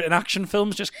down. do it in action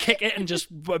films. Just kick it, and just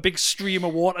a big stream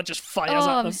of water just fires Oh, at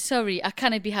I'm them. sorry. I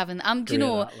cannot be having. Do you Great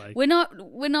know? that, like.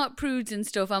 We're not prudes and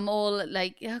stuff. I'm all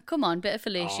like, yeah, come on, bit of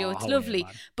fellatio. Oh, It's how lovely, are you,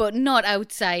 man? but not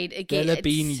outside again. They'll have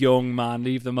been young, man.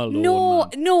 Leave them alone. No,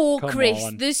 man. no, Come Chris.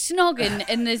 on. There's snogging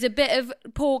and there's a bit of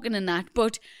poking in that,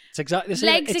 but It's exactly the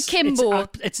same. legs akimbo.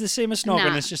 It's the same as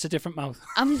snogging. Nah. It's just a different mouth.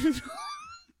 I'm God,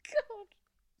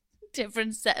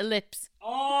 different set of lips.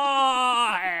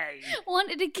 Oh, hey.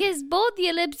 Wanted to kiss both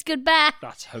your lips goodbye.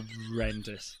 That's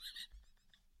horrendous.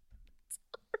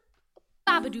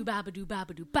 Babadoo, babadoo,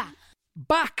 babadoo, ba.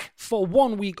 Back for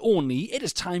 1 week only, it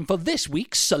is time for this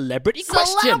week's Celebrity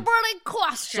Question. Celebrity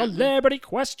question. Celebrity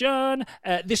question.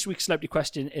 This week's celebrity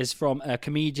question is from a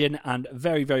comedian and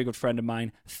very, very good friend of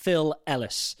mine, Phil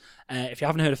Ellis. If you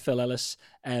haven't heard of Phil Ellis,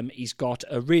 he's got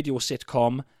a radio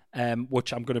sitcom,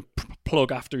 which I'm going to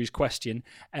plug after his question.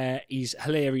 He's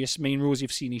hilarious. Me and Rosie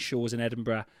have seen his shows in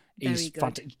Edinburgh. He's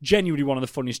genuinely one of the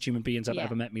funniest human beings I've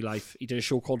ever met in my life. He did a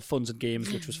show called Funs and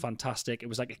Games, which was fantastic. It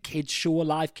was like a kids show, a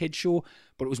live kids show,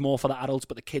 but it was more for the adults,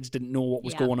 but the kids didn't know what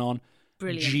was going on.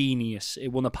 Brilliant. Genius. It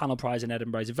won the panel prize in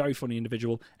Edinburgh. He's a very funny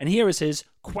individual. And here is his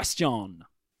question.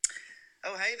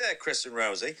 Oh, hey there, Chris and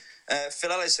Rosie.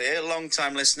 Phil Ellis here,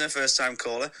 long-time listener, first-time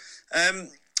caller.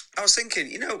 I was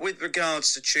thinking, with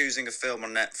regards to choosing a film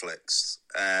on Netflix,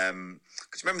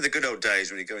 because remember the good old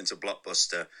days when you go into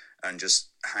Blockbuster and just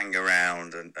hang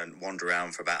around and wander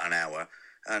around for about an hour,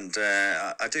 and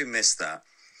I do miss that.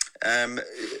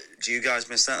 Do you guys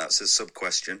miss that? That's a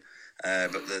sub-question.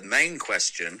 But the main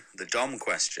question, the Dom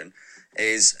question,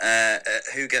 is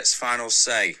who gets final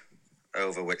say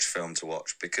over which film to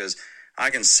watch? Because I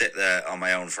can sit there on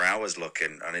my own for hours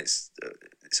looking, and it's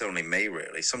only me,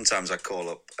 really. Sometimes I call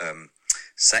up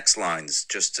sex lines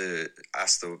just to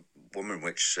ask the woman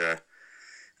which,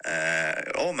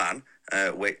 or man,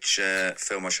 which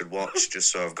film I should watch,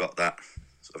 just so I've got that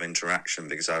sort of interaction,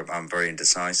 because I'm very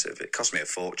indecisive. It cost me a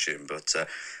fortune, but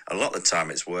a lot of the time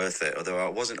it's worth it, although I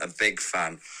wasn't a big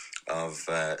fan of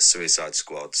Suicide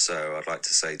Squad, so I'd like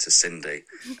to say to Cindy,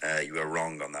 you were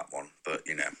wrong on that one, but,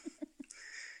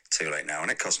 too late now, and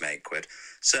it cost me £8.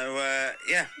 So,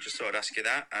 just thought I'd ask you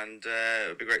that, and it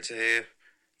would be great to hear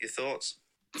Your thoughts?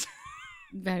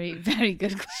 Very, very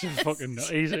good question. Fucking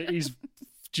he's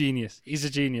genius. He's a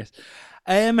genius.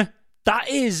 That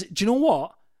is, do you know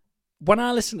what? When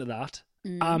I listen to that,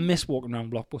 I miss walking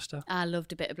around Blockbuster. I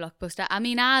loved a bit of Blockbuster. I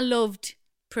mean,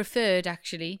 preferred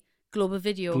actually, Global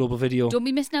Video. Global Video. Don't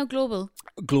be missing out Global.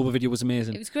 Global Video was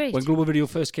amazing. It was great. When Global Video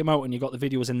first came out and you got the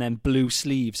videos in them blue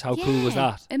sleeves, how cool was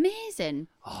that? Amazing.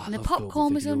 Oh, and the I love Global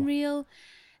popcorn was Video. unreal.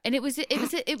 And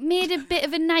it made a bit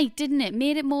of a night, didn't it?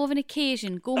 Made it more of an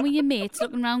occasion. Going with your mates,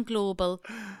 looking around Global,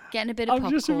 getting a bit of popcorn.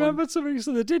 I've just remembered something.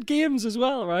 So they did games as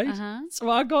well, right? Uh-huh. So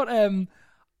I got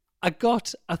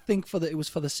I think it was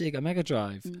for the Sega Mega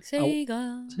Drive.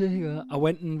 Sega. I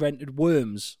went and rented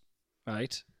Worms,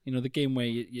 right? You know the game where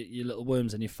you little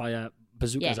worms and you fire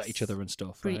bazookas at each other and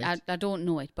stuff, right? I don't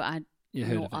know it, but You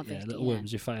heard of it, yeah. Little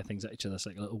worms, you fire things at each other. It's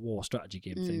like a little war strategy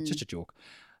game thing. It's just a joke.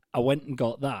 I went and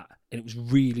got that, and it was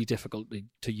really difficult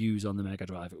to use on the Mega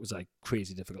Drive. It was like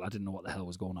crazy difficult. I didn't know what the hell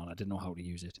was going on. I didn't know how to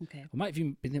use it. Okay. It might have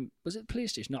even been, was it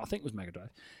PlayStation? No, I think it was Mega Drive.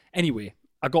 Anyway,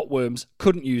 I got Worms,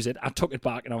 couldn't use it. I took it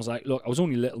back, and I was like, look, I was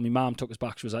only little. My mum took us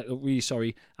back. She was like, look, really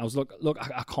sorry. I was, look,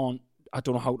 I can't, I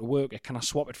don't know how to work it. Can I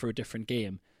swap it for a different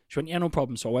game? She went, yeah, no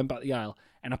problem. So I went back the aisle,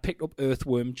 and I picked up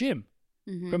Earthworm Jim.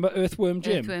 Mm-hmm. Remember Earthworm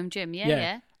Jim? Earthworm Jim,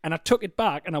 yeah. And I took it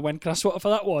back, and I went, can I swap it for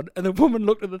that one? And the woman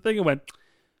looked at the thing and went,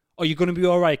 oh, you're going to be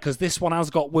all right, because this one has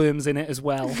got worms in it as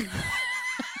well. I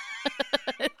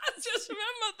just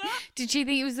remembered that. Did she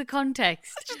think it was the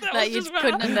context that you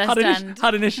couldn't understand?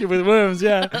 Had an issue with worms,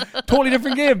 yeah. Totally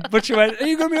different game. But she went, are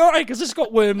you going to be all right, because it's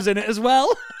got worms in it as well?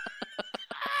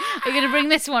 Are you going to bring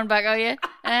this one back, are you?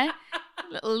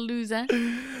 Little loser.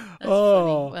 That's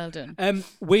funny. Well done.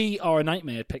 We are a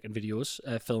nightmare at picking videos,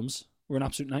 films. We're an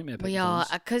absolute nightmare. We are,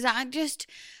 because I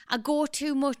go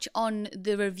too much on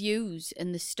the reviews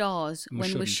and the stars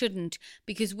when we shouldn't,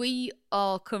 because we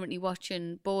are currently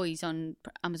watching Boys on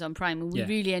Amazon Prime and we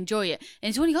really enjoy it. And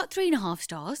it's only got 3.5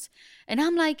 stars. And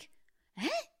I'm like,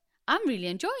 I'm really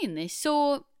enjoying this.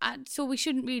 So we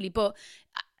shouldn't really. But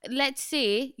let's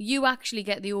say you actually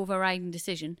get the overriding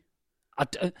decision.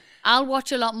 I'll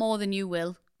watch a lot more than you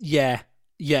will. Yeah.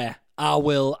 I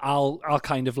will. I'll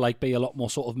kind of like be a lot more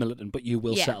sort of militant, but you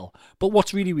will settle. But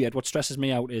what's really weird, what stresses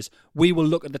me out is we will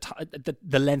look at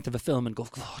the length of a film and go,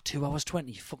 2 hours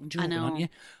 20. You're fucking joking, aren't you?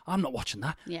 I'm not watching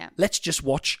that. Yeah. Let's just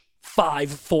watch 5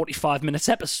 45-minute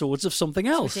episodes of something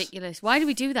else. It's ridiculous. Why do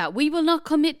we do that? We will not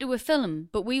commit to a film,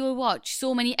 but we will watch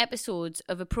so many episodes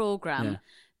of a program.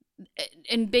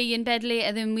 And be in bed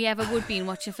later than we ever would be and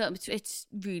watch a film. It's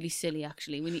really silly,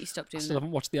 actually. We need to stop doing that. I still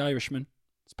haven't watched The Irishman.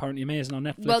 It's apparently amazing on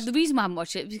Netflix. Well, the reason why I haven't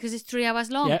watched it is because it's 3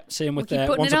 hours long. Yeah, same with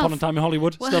Once Upon a Time in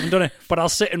Hollywood. Still haven't done it. But I'll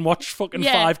sit and watch fucking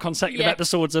 5 consecutive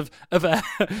episodes of a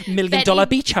 $1 million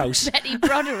beach house. Betty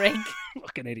Broderick.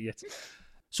 Fucking idiot.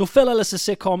 So Phil Ellis'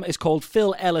 sitcom is called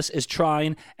Phil Ellis is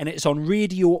Trying, and it's on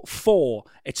Radio 4.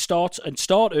 It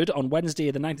started on Wednesday,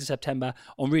 the 9th of September,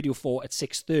 on Radio 4 at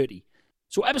 6:30.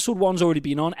 So episode 1's already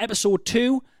been on. Episode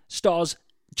 2 stars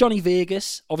Johnny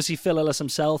Vegas, obviously Phil Ellis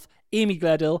himself, Amy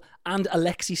Gledhill, and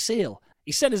Alexi Sale.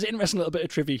 He said there's an interesting little bit of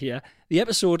trivia here. The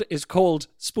episode is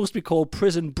supposed to be called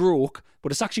Prison Broke,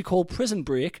 but it's actually called Prison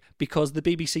Break because the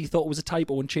BBC thought it was a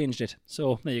typo and changed it.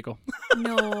 So there you go.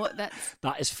 No,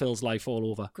 that is Phil's life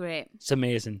all over. Great. It's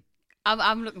amazing.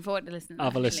 I'm looking forward to listening.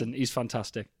 Have a listen. He's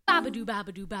fantastic. Babadoo,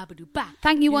 babadoo, babadoo, ba.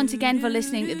 Thank you once again for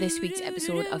listening to this week's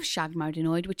episode of Shagged, Married and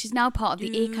Annoyed, which is now part of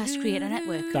the Acast Creator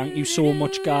Network. Thank you so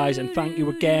much, guys, and thank you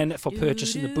again for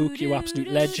purchasing the book, you absolute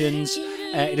legends.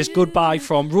 It is goodbye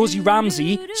from Rosie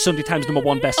Ramsey, Sunday Times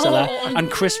 #1 bestseller,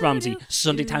 and Chris Ramsey,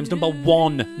 Sunday Times number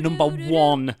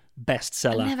one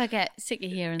bestseller. I never get sick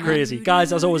of hearing that. Crazy.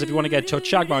 Guys, as always, if you want to get in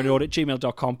touch,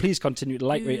 shaggedmarriedandawed@gmail.com. Please continue to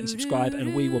like, rate and subscribe,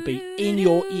 and we will be in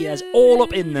your ears, all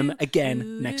up in them,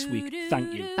 again next week.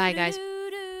 Thank you. Bye, guys.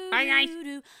 Bye, guys.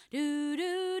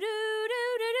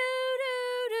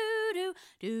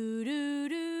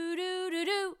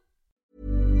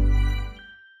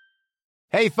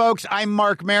 Hey, folks, I'm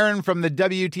Mark Maron from the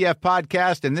WTF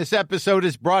Podcast, and this episode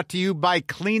is brought to you by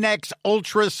Kleenex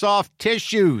Ultra Soft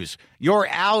Tissues, your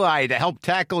ally to help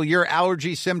tackle your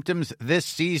allergy symptoms this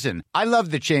season. I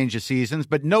love the change of seasons,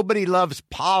 but nobody loves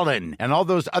pollen and all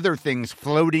those other things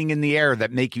floating in the air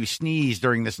that make you sneeze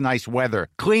during this nice weather.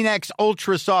 Kleenex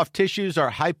Ultra Soft Tissues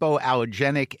are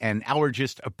hypoallergenic and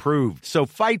allergist approved, so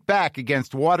fight back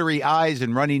against watery eyes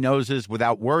and runny noses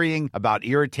without worrying about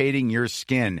irritating your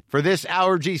skin. For this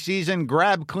allergy season,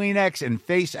 grab Kleenex and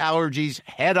face allergies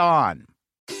head on.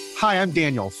 Hi, I'm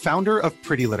Daniel, founder of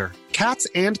Pretty Litter. Cats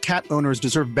and cat owners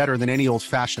deserve better than any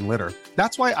old-fashioned litter.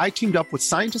 That's why I teamed up with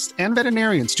scientists and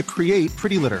veterinarians to create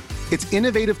Pretty Litter. Its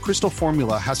innovative crystal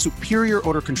formula has superior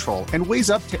odor control and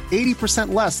weighs up to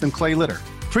 80% less than clay litter.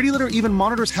 Pretty Litter even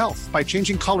monitors health by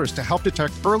changing colors to help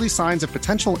detect early signs of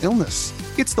potential illness.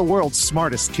 It's the world's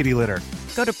smartest kitty litter.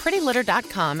 Go to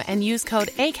prettylitter.com and use code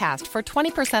ACAST for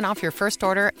 20% off your first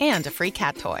order and a free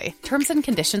cat toy. Terms and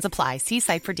conditions apply. See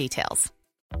site for details.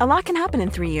 A lot can happen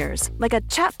in 3 years, like a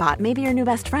chatbot may be your new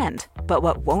best friend. But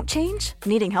what won't change?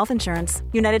 Needing health insurance.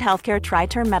 United Healthcare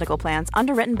Tri-Term Medical Plans,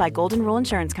 underwritten by Golden Rule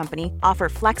Insurance Company, offer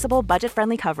flexible,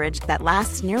 budget-friendly coverage that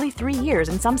lasts nearly 3 years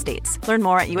in some states. Learn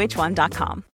more at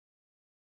uh1.com.